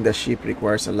moving the ship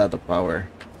requires a lot of power.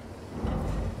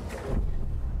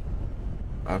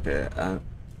 Okay,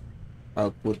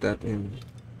 I'll put that in.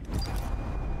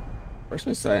 Where's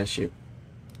my science ship?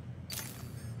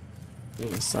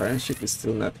 The science ship is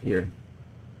still not here.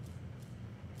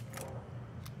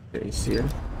 Okay, it's here.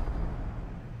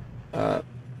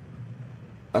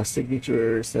 A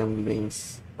signature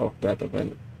resemblance of that of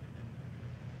an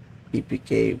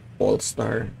EPK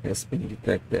Polestar has been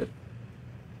detected.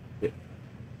 The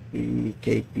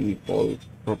EKP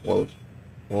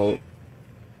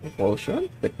propulsion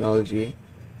technology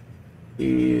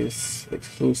is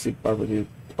exclusive property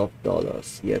of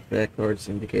DOLOS, yet records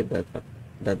indicate that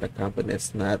the company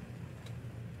has not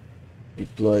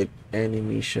deployed any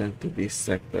mission to this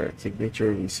sector.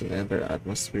 Signature will soon enter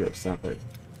atmosphere of Saturn.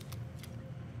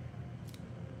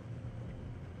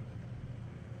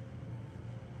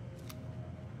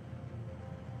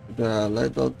 The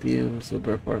Lidl teams will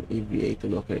perform EVA to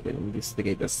locate and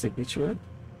investigate the signature.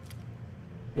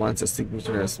 Once a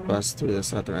signature has passed through the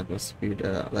Saturn atmosphere,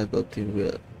 the Lidl team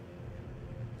will.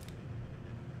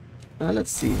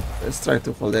 Let's see. Let's try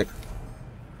to collect.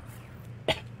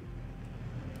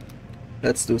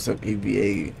 Let's do some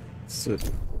EVA suit.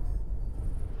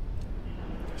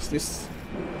 Is this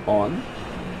on?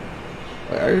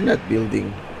 Why are you not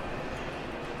building?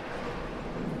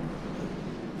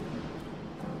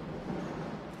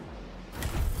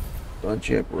 Don't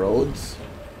you have roads?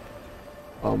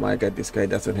 Oh my god, this guy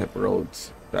doesn't have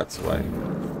roads. That's why.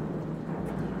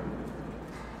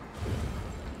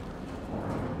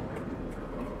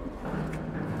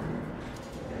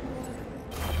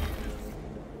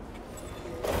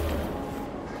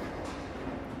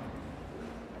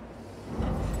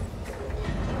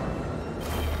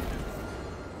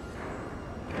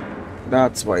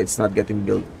 That's why it's not getting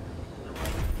built.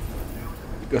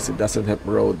 Because it doesn't have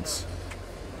roads.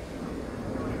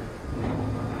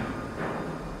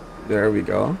 There we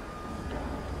go.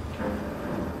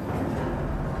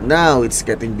 Now it's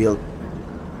getting built.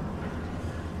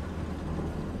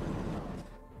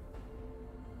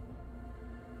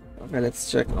 Okay, let's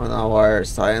check on our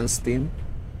science team.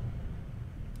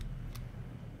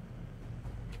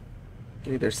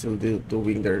 Okay, they're still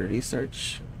doing their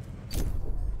research.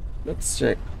 Let's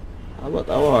check. How about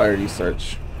our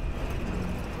research?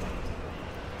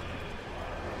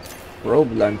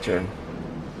 Probe launcher.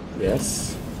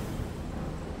 Yes.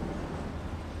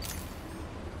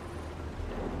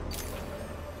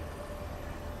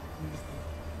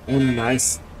 Oh,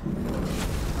 nice.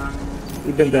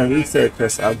 Even the research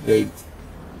has upgrade.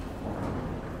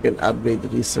 You can upgrade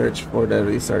research for the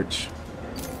research.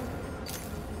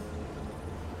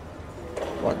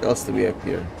 What else do we have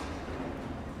here?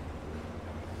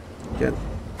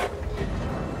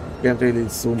 Can't really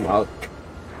zoom out.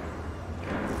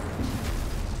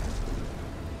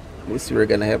 At least we're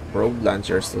gonna have probe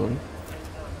launcher soon.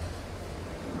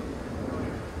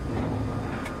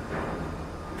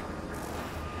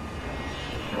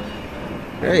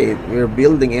 Hey, we're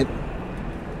building it.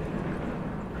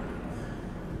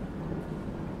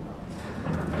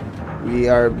 We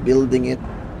are building it.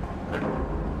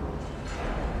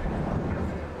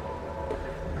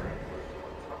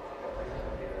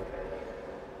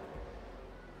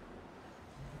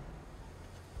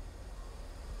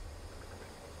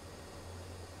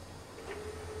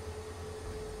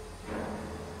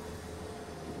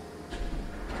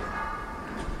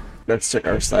 Let's check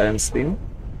our science team.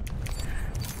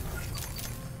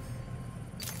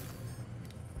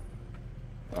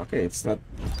 Okay, it's not.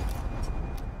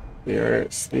 We are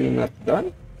still not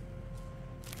done.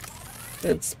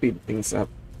 Let's speed things up.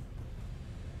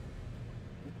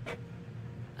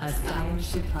 A science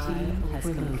ship team has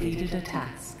completed a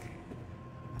task.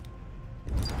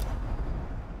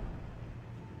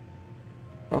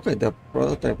 Okay, the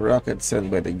prototype rocket sent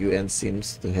by the UN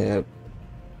seems to have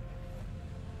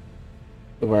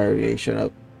a variation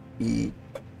of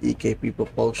EKP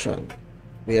propulsion.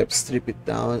 We have stripped it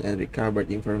down and recovered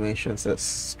information such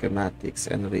as schematics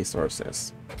and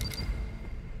resources.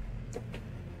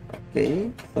 Okay,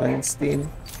 science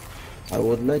team, I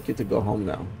would like you to go home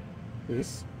now,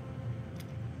 please.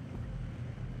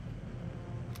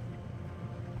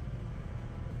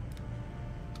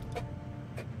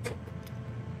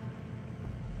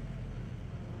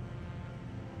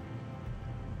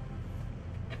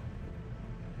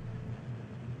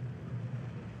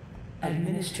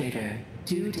 Administrator,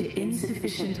 due to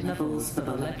insufficient levels of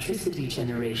electricity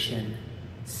generation,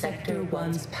 Sector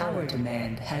 1's power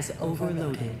demand has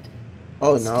overloaded.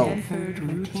 Oh no. Stanford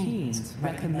routines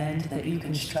recommend that you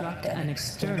construct an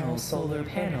external solar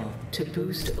panel to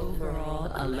boost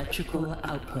overall electrical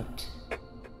output.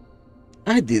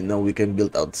 I didn't know we can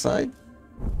build outside.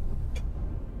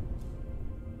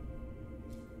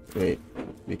 Wait,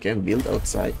 we can build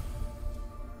outside.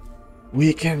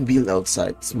 We can build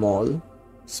outside. Small,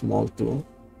 small 2,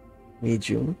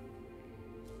 medium,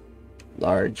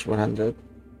 large 100.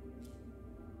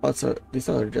 Also, these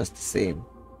are just the same.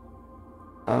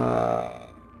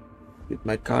 With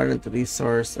my current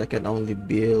resource, I can only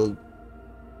build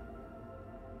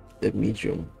the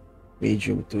medium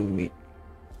to me.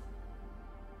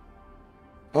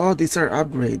 Oh, these are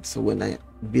upgrades. So when I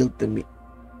build the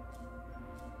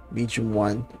medium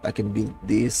one, I can build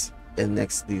this and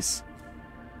next this.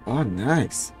 Oh,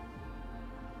 nice.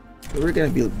 So we're gonna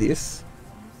build this.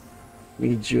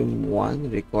 Medium 1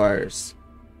 requires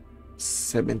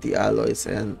 70 alloys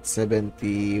and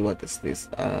 70, what is this?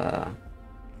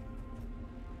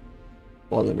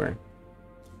 Polymer.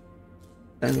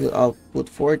 And we'll output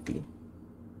 40.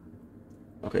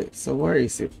 Okay, so where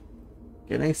is it?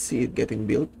 Can I see it getting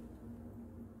built?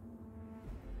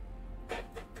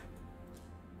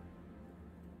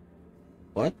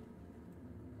 What?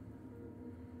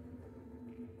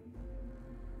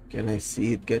 Can I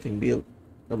see it getting built?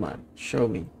 Come on, show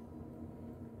me.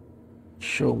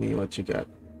 Show me what you got.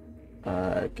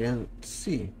 I can't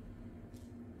see.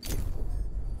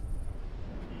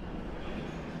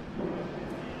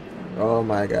 Oh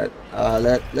my god.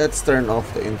 Let's turn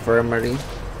off the infirmary.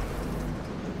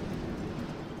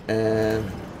 And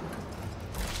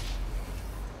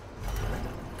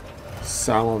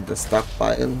some of the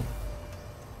stockpile.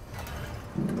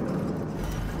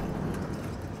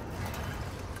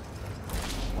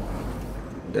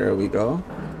 There we go.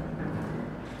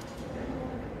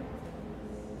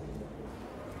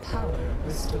 Power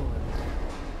restored.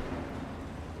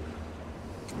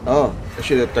 Oh, I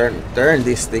should have turned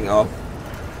this thing off.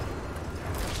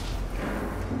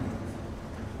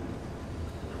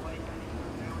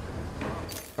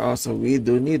 Oh, so we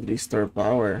do need restore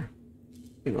power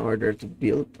in order to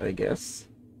build, I guess.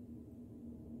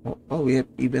 Oh, we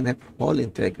even have hull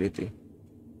integrity.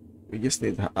 We just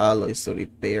need alloys to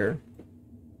repair.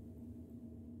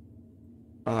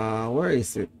 Where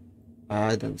is it?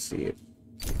 I don't see it.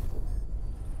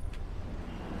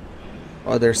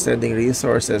 Oh, they're sending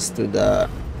resources to the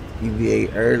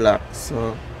EVA airlock,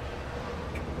 so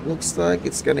looks like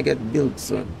it's gonna get built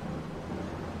soon.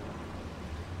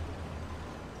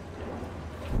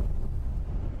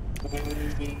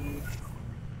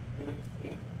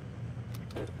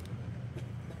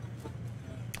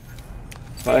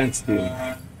 Science team.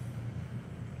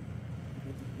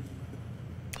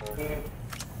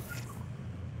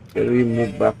 Can we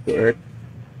move back to Earth?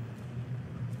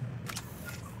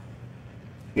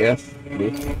 Yes,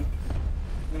 please.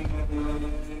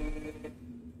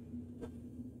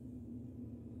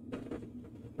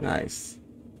 Nice.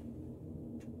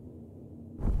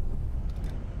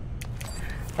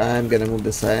 I'm gonna move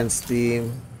the science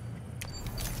team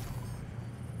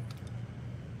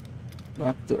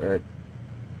back to Earth.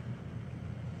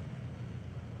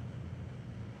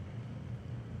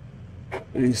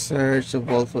 Research the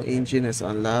Volvo engine is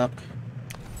unlocked.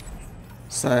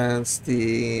 Science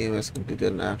team has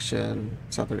completed an action.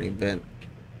 Saturn event.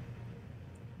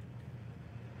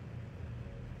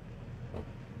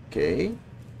 Okay.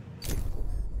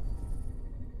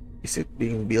 Is it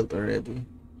being built already?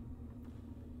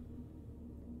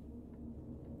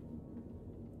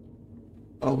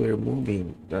 Oh, we're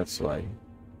moving. That's why.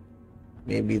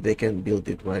 Maybe they can build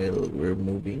it while we're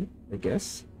moving, I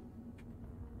guess.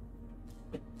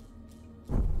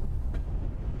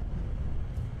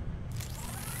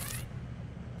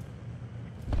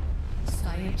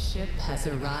 Science ship has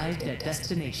arrived at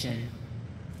destination.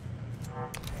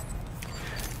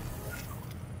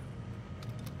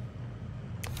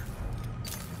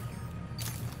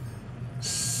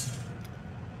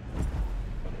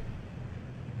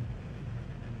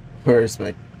 Where's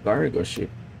my cargo ship?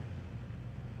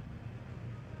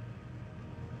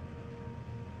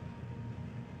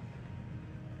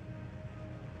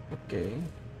 Okay.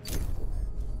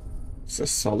 So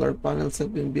solar panels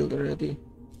have been built already?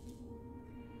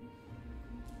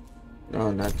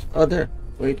 No, not. Oh, there.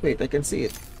 Wait, I can see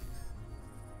it.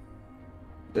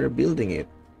 They're building it.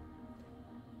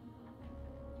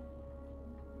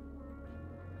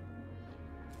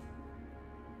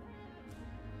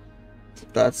 So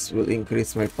that will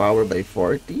increase my power by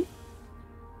 40.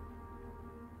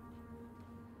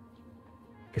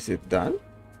 Is it done?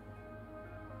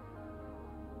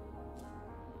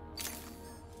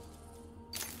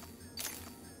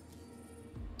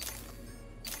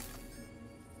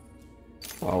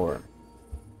 Power.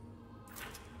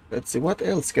 Let's see, what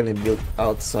else can I build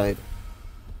outside?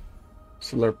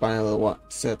 Solar panel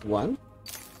set 1.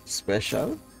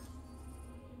 Special.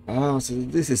 Oh, so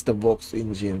this is the box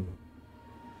engine.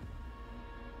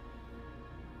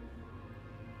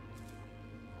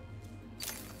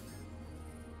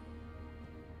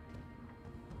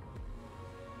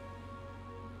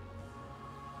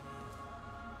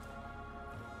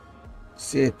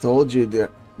 See, I told you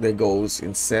that the goes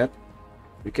in set.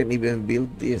 We can even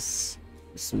build this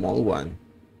small one.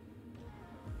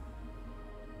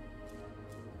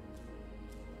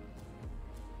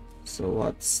 So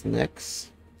what's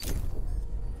next?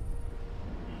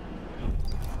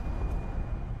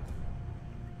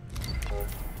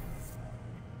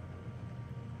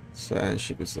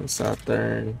 Ship is on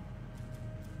Saturn.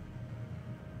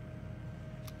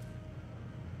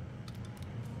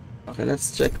 Okay,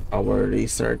 let's check our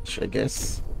research, I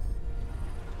guess.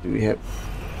 Do we have...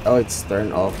 Oh, it's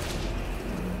turned off.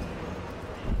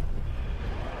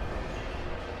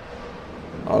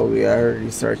 Oh, we are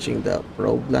researching the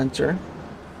probe launcher.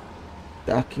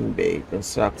 Docking bay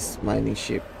constructs mining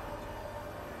ship.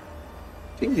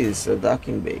 I think this is a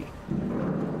docking bay.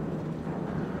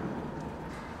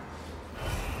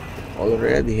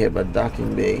 Already have a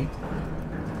docking bay.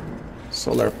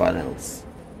 Solar panels.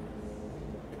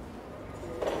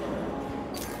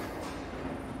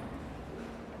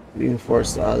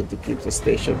 Reinforced hull to keep the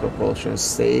station propulsion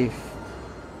safe.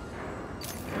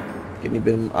 Can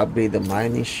even upgrade the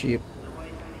mining ship.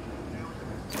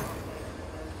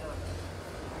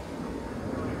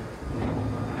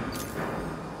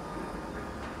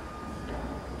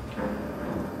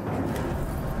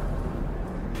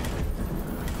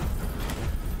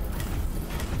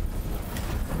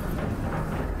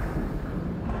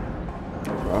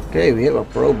 Okay, we have a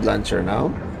probe launcher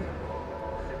now.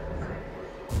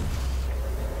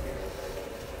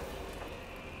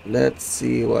 Let's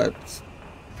see what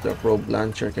the probe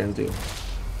launcher can do.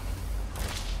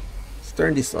 Let's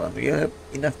turn this on. We have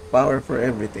enough power for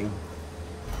everything.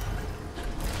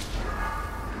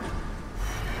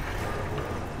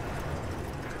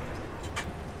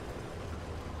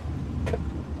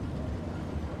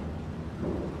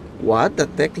 What? The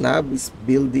tech lab is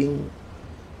building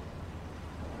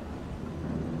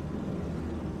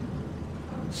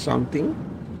something?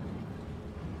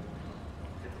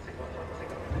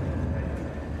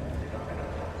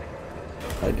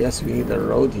 I guess we need a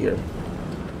road here.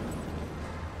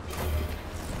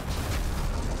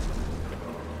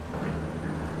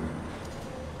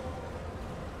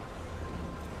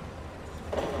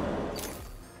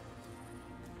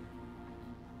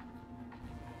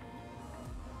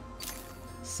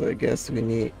 So I guess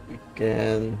we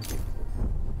can...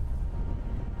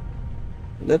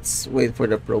 Let's wait for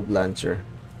the probe launcher.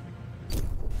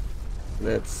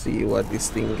 Let's see what this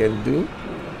thing can do.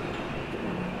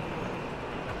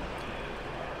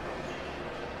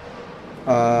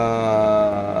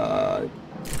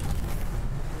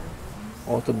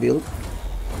 Auto build.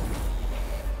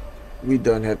 We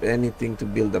don't have anything to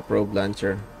build a probe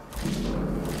launcher.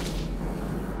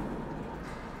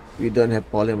 We don't have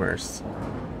polymers.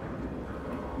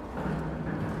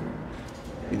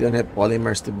 We don't have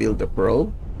polymers to build the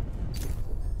probe.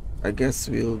 I guess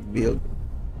we'll build...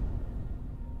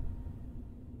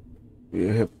 We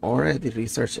have already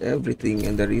researched everything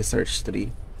in the research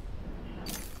tree.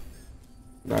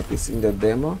 That is in the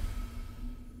demo.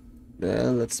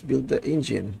 Then let's build the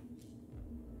engine.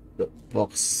 The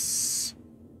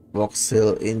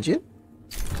Voxel engine.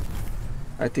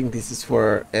 I think this is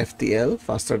for FTL,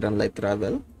 faster than light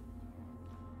travel.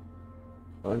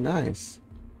 Oh, nice.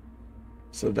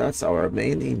 So that's our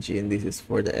main engine. This is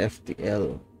for the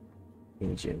FTL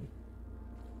engine.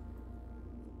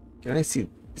 Can I see?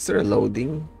 Is there a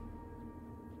loading?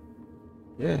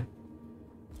 Yeah.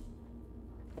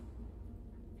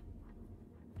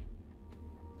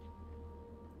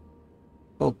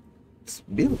 Oh, it's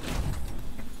build.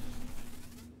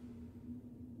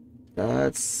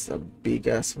 That's a big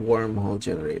ass wormhole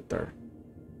generator.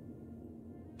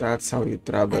 That's how you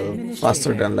travel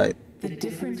faster than light. The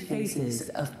different phases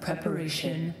of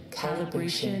preparation,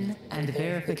 calibration, and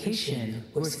verification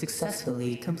were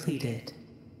successfully completed.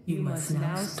 You must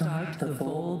now start the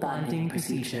full bonding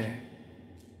procedure.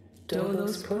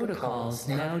 DOLOS protocols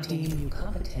now deem you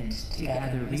competent to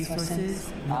gather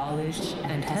resources, knowledge,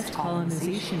 and test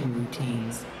colonization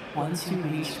routines once you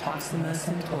reach Proxima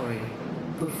Centauri.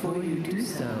 Before you do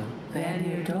so,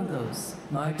 Vanir DOLOS,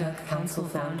 Marduk Council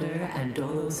founder and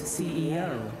DOLOS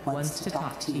CEO, wants to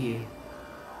talk to you.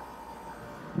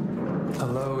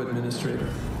 Hello, Administrator.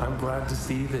 I'm glad to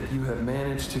see that you have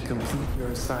managed to complete your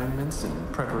assignments in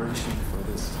preparation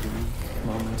for this unique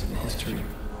moment in history.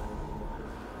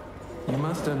 You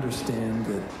must understand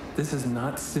that this is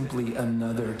not simply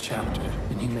another chapter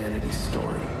in humanity's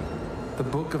story. The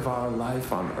book of our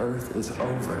life on Earth is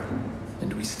over,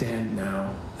 and we stand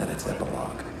now at its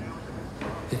epilogue.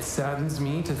 It saddens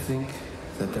me to think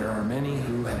that there are many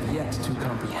who have yet to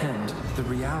comprehend the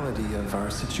reality of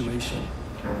our situation.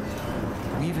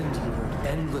 We've endured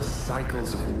endless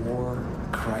cycles of war,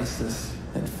 crisis,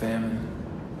 and famine.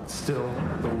 Still,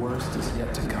 the worst is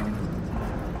yet to come.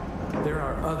 There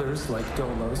are others like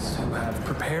DOLOS who have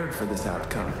prepared for this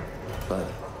outcome, but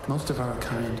most of our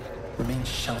kind remain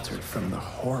sheltered from the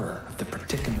horror of the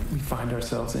predicament we find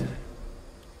ourselves in.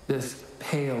 This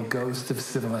pale ghost of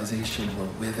civilization will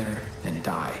wither and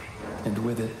die, and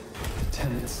with it, the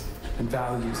tenets and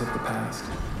values of the past.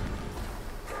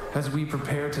 As we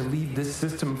prepare to leave this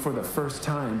system for the first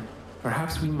time,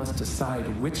 perhaps we must decide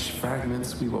which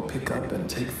fragments we will pick up and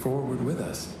take forward with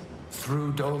us.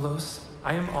 Through DOLOS,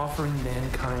 I am offering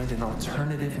mankind an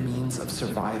alternative means of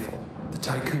survival. The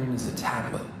Tiqqun is a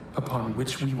tablet upon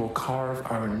which we will carve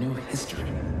our new history.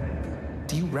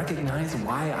 Do you recognize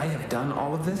why I have done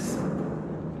all of this?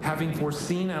 Having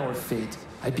foreseen our fate,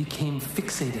 I became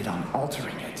fixated on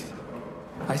altering it.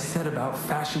 I set about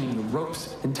fashioning the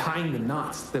ropes and tying the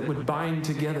knots that would bind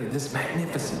together this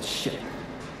magnificent ship.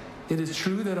 It is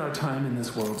true that our time in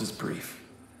this world is brief,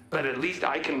 but at least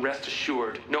I can rest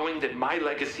assured knowing that my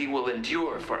legacy will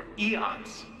endure for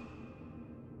eons.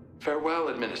 Farewell,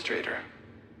 Administrator.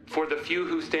 For the few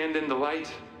who stand in the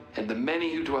light and the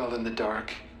many who dwell in the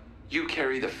dark, you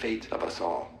carry the fate of us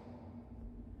all.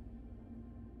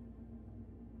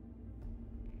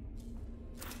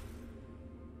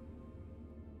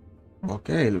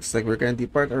 Okay, looks like we're gonna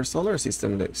depart our solar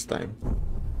system next time.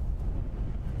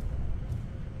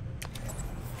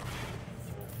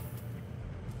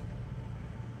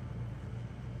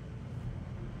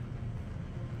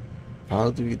 How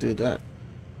do we do that?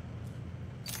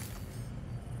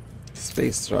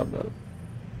 Space travel.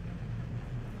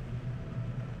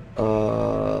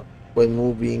 When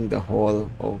moving the hull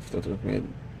of the treadmill.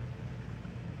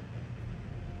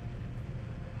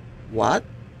 What?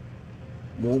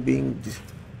 Moving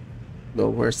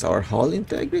lowers our hull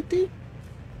integrity?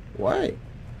 Why?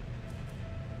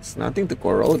 It's nothing to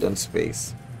corrode on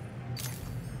space.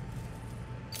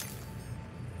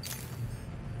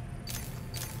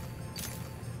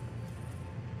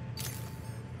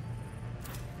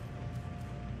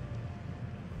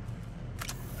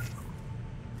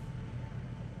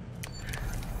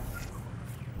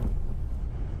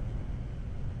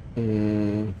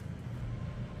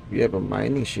 We have a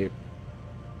mining ship.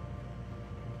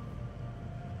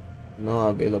 No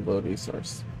available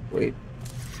resource. Wait.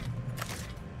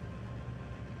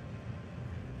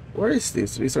 Where is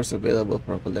this resource available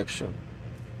for collection?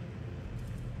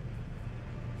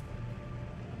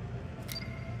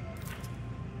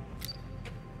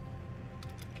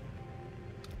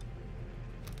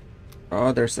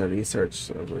 Oh, there's a research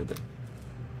server there.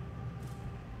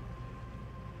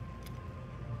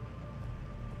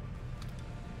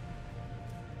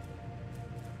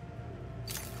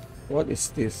 What is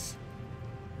this?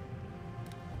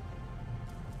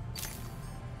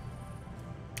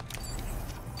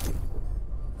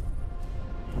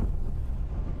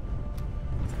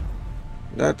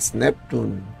 That's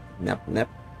Neptune. Nep.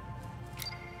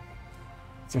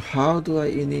 So how do I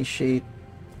initiate?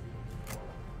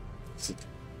 Is it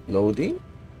loading?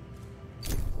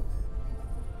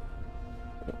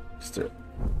 Still.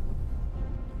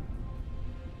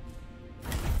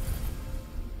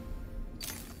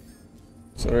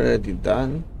 It's already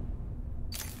done.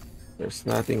 There's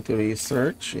nothing to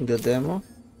research in the demo.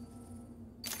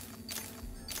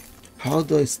 How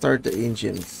do I start the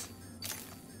engines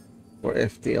for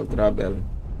FTL travel?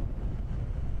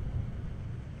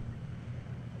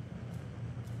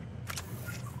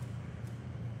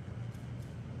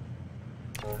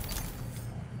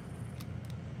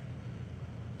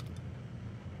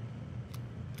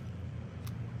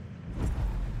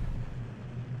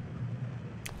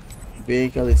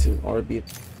 Vehicle is in orbit.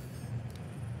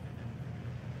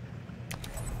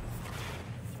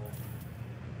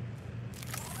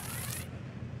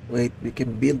 Wait, we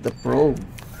can build the probe.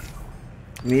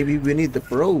 Maybe we need the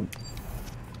probe.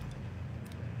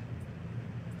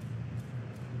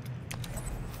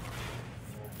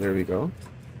 There we go.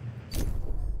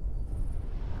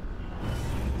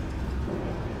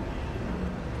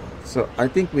 So I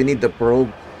think we need the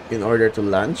probe in order to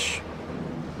launch,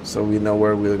 so we know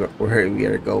where we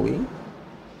are going.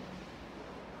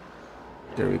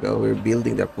 There we go. We're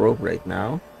building the probe right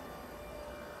now.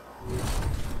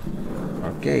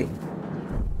 Okay.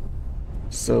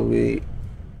 So we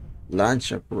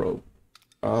launch a probe.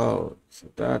 Oh, so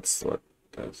that's what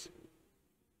does.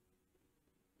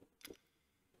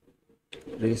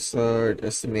 Resort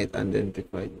estimate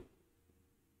identified.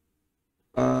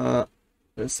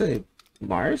 Let's say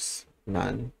Mars?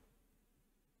 None.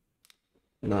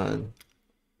 None.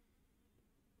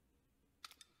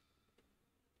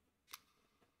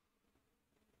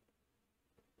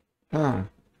 Huh.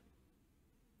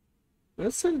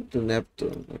 Let's send it to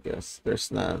Neptune, I guess.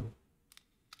 There's none.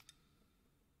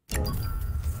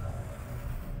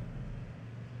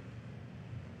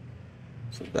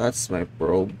 So that's my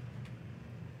probe.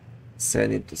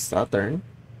 Send it to Saturn,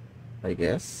 I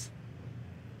guess.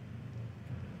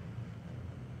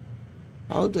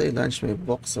 How do I launch my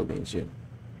voxel engine?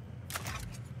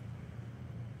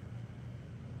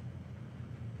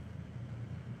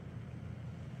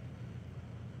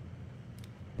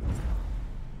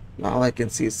 Now I can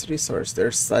see its resource.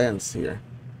 There's science here.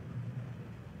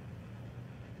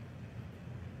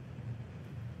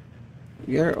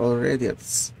 We are already at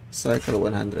cycle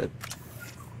 100.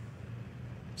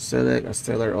 Select a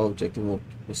stellar object to move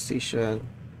position.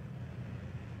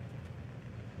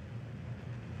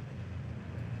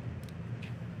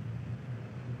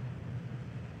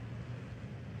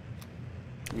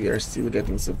 We are still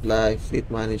getting supply, fleet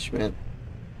management.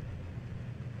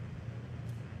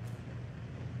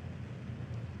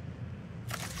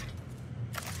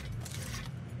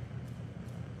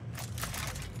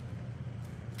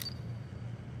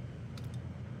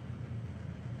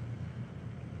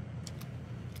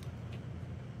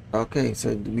 Okay,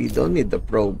 so we don't need the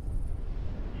probe.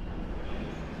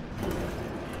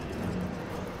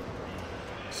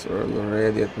 So we're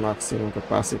already at maximum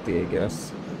capacity, I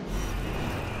guess.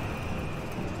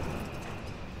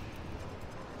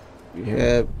 We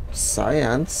have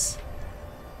science.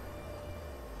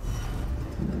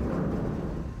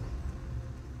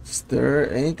 Is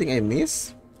there anything I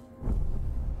miss?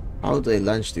 How do I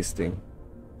launch this thing?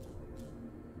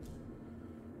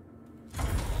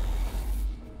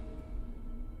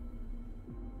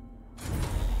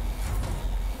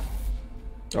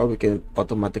 Oh, we can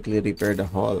automatically repair the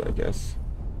hull, I guess.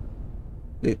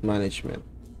 Fleet management.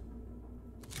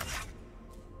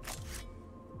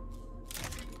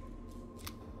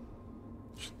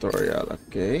 Tutorial,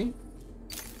 okay.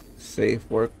 Safe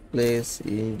workplace,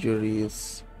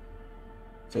 injuries.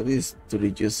 So this is to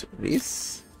reduce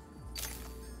risk.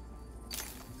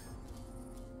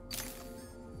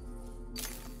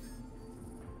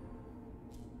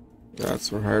 That's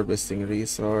for harvesting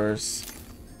resource.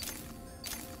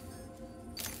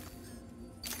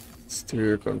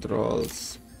 Exterior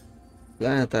controls.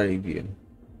 Planetary view.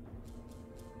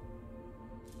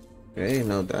 Okay,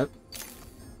 know that.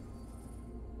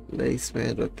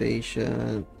 Placement,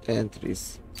 rotation,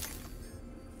 entries.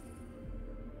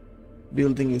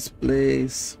 Building is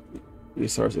placed.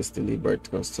 Resources delivered.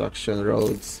 Construction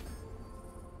roads.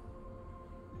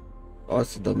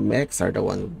 Also, the mechs are the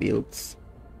one who builds.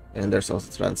 And there's also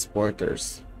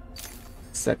transporters.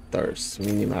 Sectors,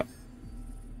 minimap.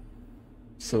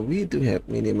 So we do have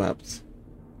minimaps.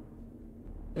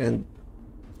 And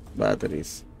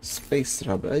batteries. Space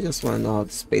travel. I just want to know how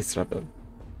to space travel.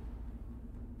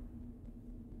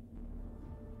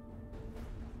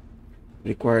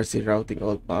 Requires rerouting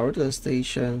all power to the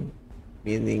station,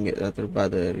 meaning that our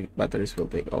batteries will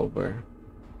take over.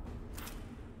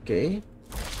 Okay.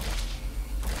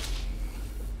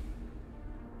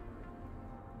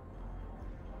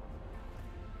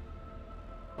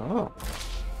 Oh.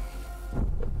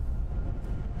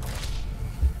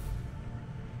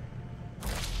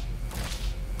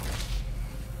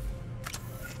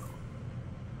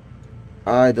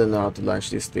 I don't know how to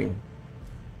launch this thing.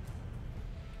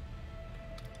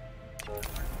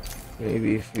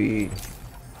 Maybe if we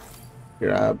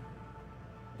grab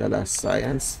the last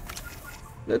science.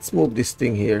 Let's move this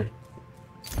thing here,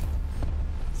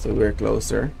 so we're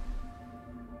closer.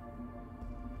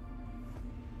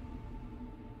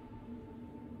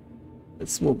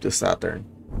 Let's move to Saturn.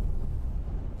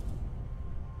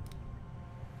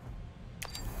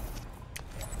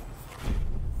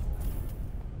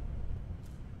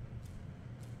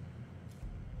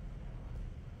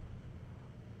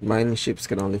 mining ships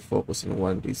can only focus on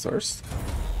one resource.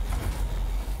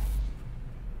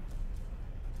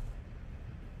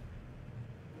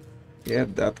 Yeah,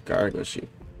 that cargo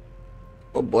ship.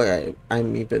 Oh boy,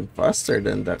 I'm even faster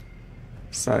than that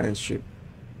science ship.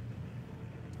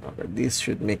 Okay, this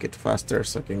should make it faster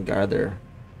so I can gather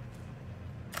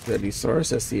the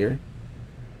resources here.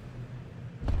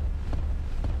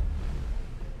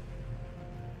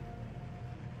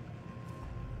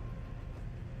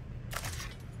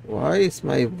 Why is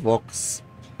my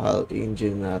Vauxhall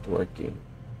engine not working?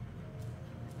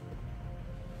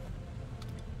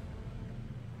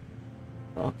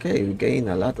 Okay, we gain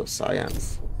a lot of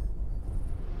science.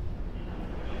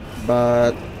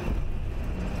 But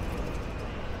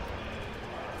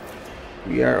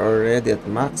we are already at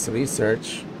max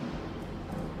research.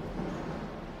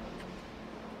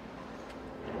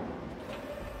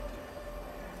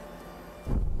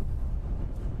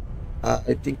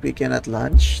 I think we cannot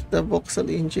launch the Vauxhall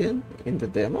engine in the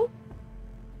demo.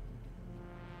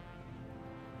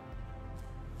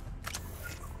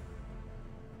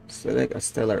 Select a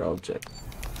stellar object.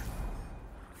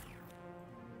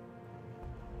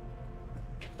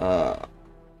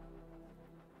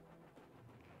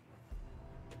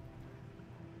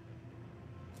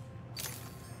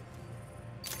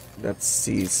 Let's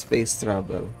see, space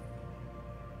travel.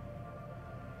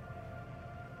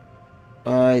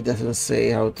 It doesn't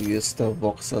say how to use the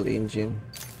Vauxhall engine.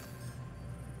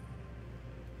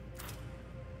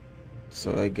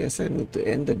 So I guess I need to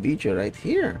end the video right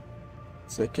here.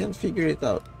 So I can't figure it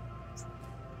out.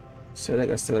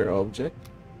 Select a stellar object.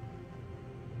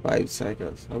 5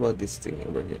 cycles. How about this thing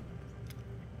over here?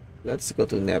 Let's go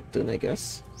to Neptune, I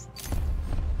guess.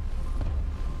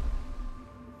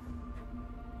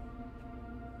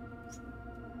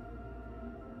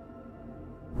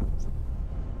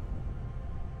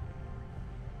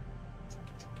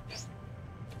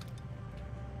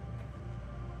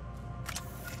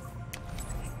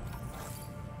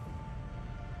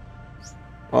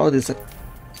 Oh, this you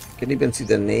can even see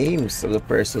the names of the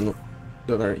person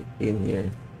that are in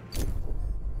here.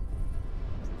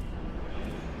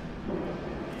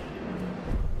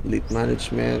 Fleet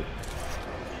management.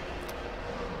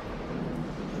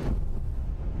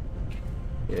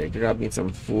 Yeah, grab me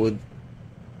some food.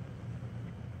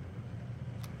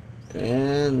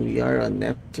 And we are on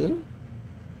Neptune.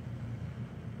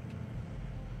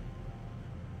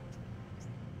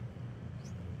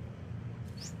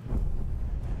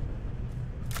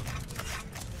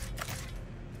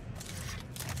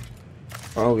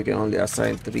 Oh, we can only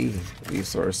assign 3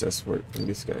 resources for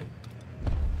this guy.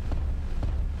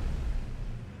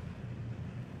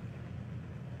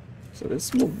 So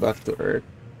let's move back to Earth.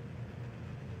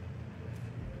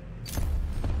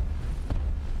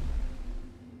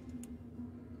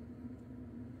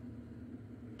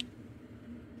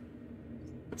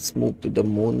 Let's move to the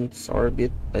moon's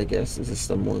orbit. I guess this is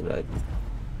the moon, right?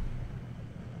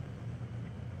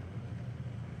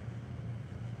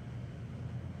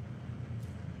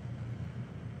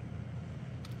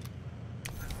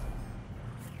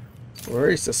 Where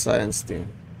is the science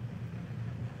team?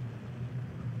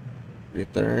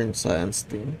 Return science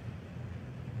team.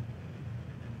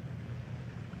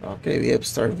 Okay, we have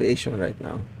starvation right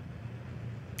now.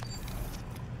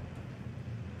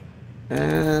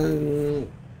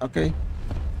 And okay.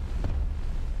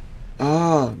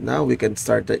 Ah, now we can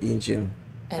start the engine.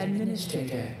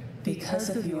 Administrator, because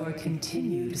of your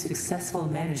continued successful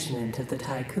management of the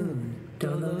Tiqqun,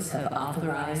 DOLOS have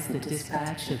authorized the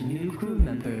dispatch of new crew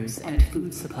members and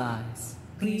food supplies.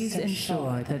 Please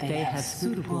ensure that they have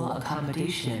suitable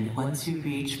accommodation once you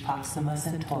reach Proxima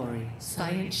Centauri.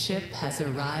 Science ship has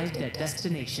arrived at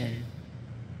destination.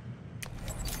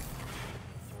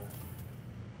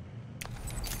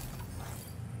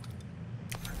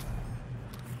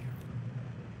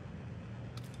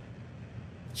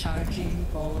 Charging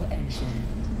full engine.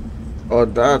 Oh,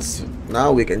 that's...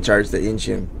 now we can charge the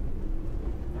engine.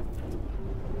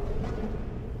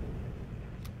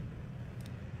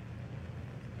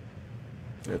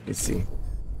 Let me see.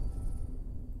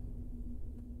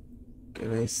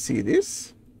 Can I see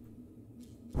this?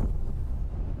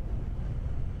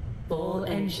 Full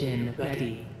engine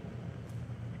ready.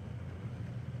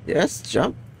 Yes,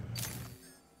 jump.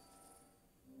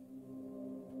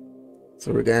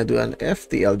 So we're gonna do an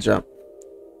FTL jump.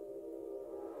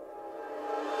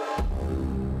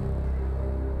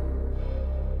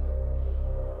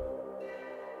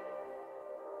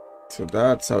 So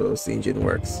that's how those engine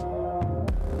works.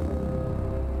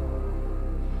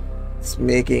 It's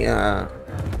making a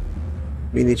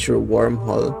miniature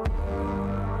wormhole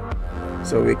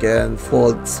so we can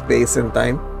fold space and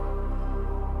time.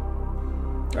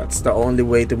 That's the only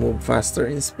way to move faster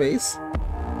in space.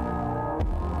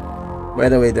 By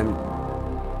the way,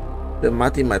 the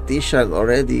mathematician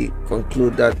already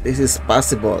conclude that this is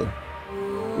possible.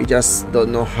 We just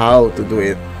don't know how to do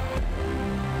it.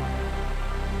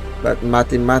 But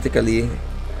mathematically,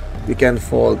 we can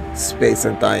fold space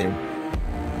and time.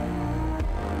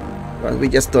 But we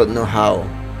just don't know how.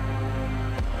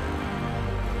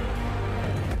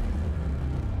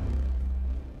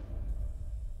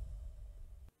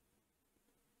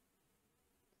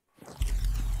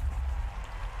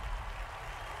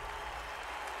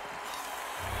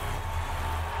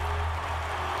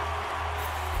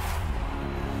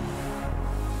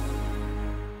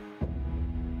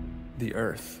 The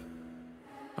Earth,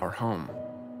 our home,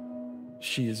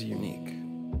 she is unique.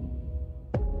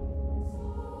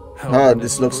 Oh,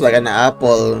 this looks like an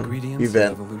Apple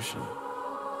event. Evolution.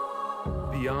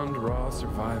 Beyond raw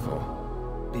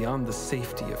survival, beyond the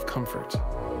safety of comfort,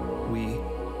 we,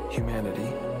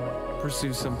 humanity,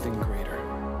 pursue something greater.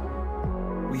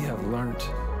 We have learnt,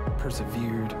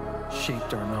 persevered,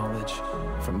 shaped our knowledge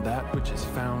from that which is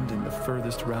found in the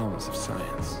furthest realms of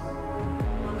science.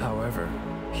 However,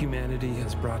 humanity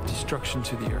has brought destruction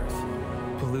to the Earth,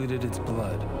 polluted its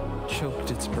blood,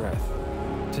 choked its breath.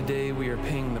 Today we are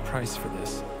paying the price for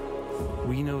this.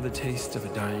 We know the taste of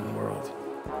a dying world.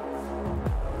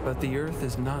 But the Earth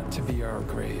is not to be our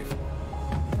grave.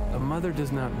 A mother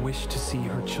does not wish to see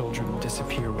her children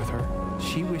disappear with her.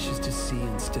 She wishes to see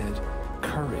instead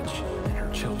courage in her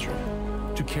children,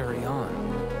 to carry on.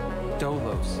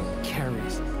 Dolos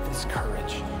carries this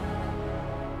courage.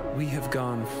 We have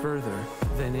gone further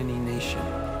than any nation,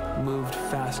 moved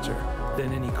faster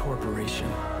than any corporation,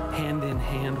 hand in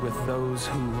hand with those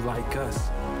who, like us,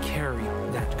 carry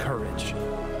that courage.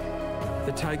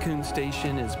 The Tiqqun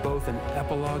Station is both an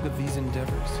epilogue of these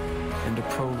endeavors and a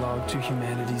prologue to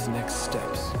humanity's next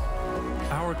steps.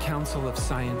 Our Council of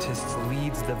Scientists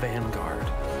leads the vanguard.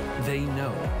 They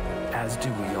know, as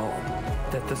do we all,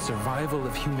 that the survival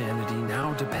of humanity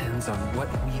now depends on what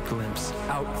we glimpse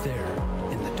out there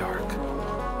in the dark.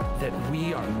 That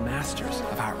we are masters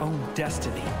of our own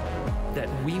destiny. That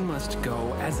we must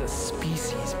go as a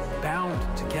species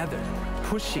bound together,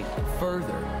 pushing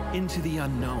further into the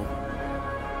unknown.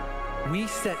 We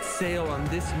set sail on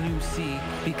this new sea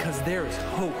because there is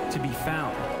hope to be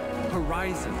found,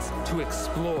 horizons to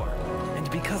explore, and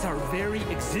because our very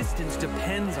existence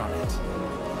depends on it.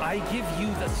 I give you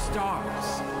the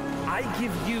stars. I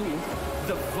give you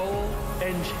the Vol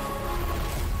engine.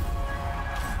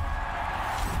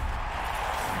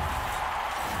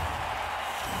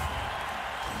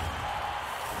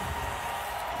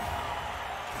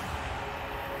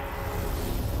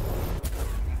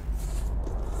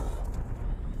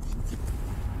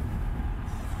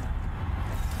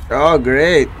 Oh,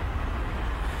 great.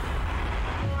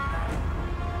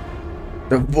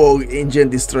 The Vogue engine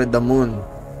destroyed the moon.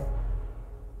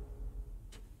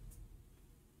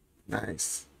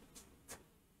 Nice.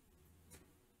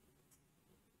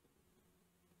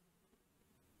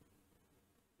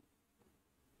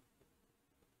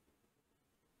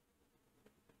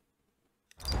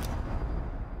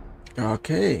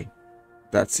 Okay.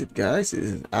 That's it, guys. This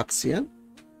is IXION.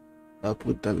 I'll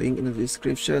put the link in the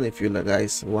description if you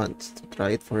guys want to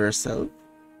try it for yourself.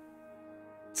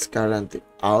 It's currently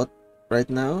out right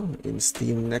now in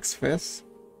Steam Next Fest.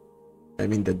 I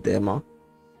mean the demo.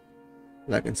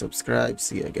 Like and subscribe.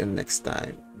 See you again next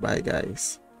time. Bye,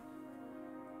 guys.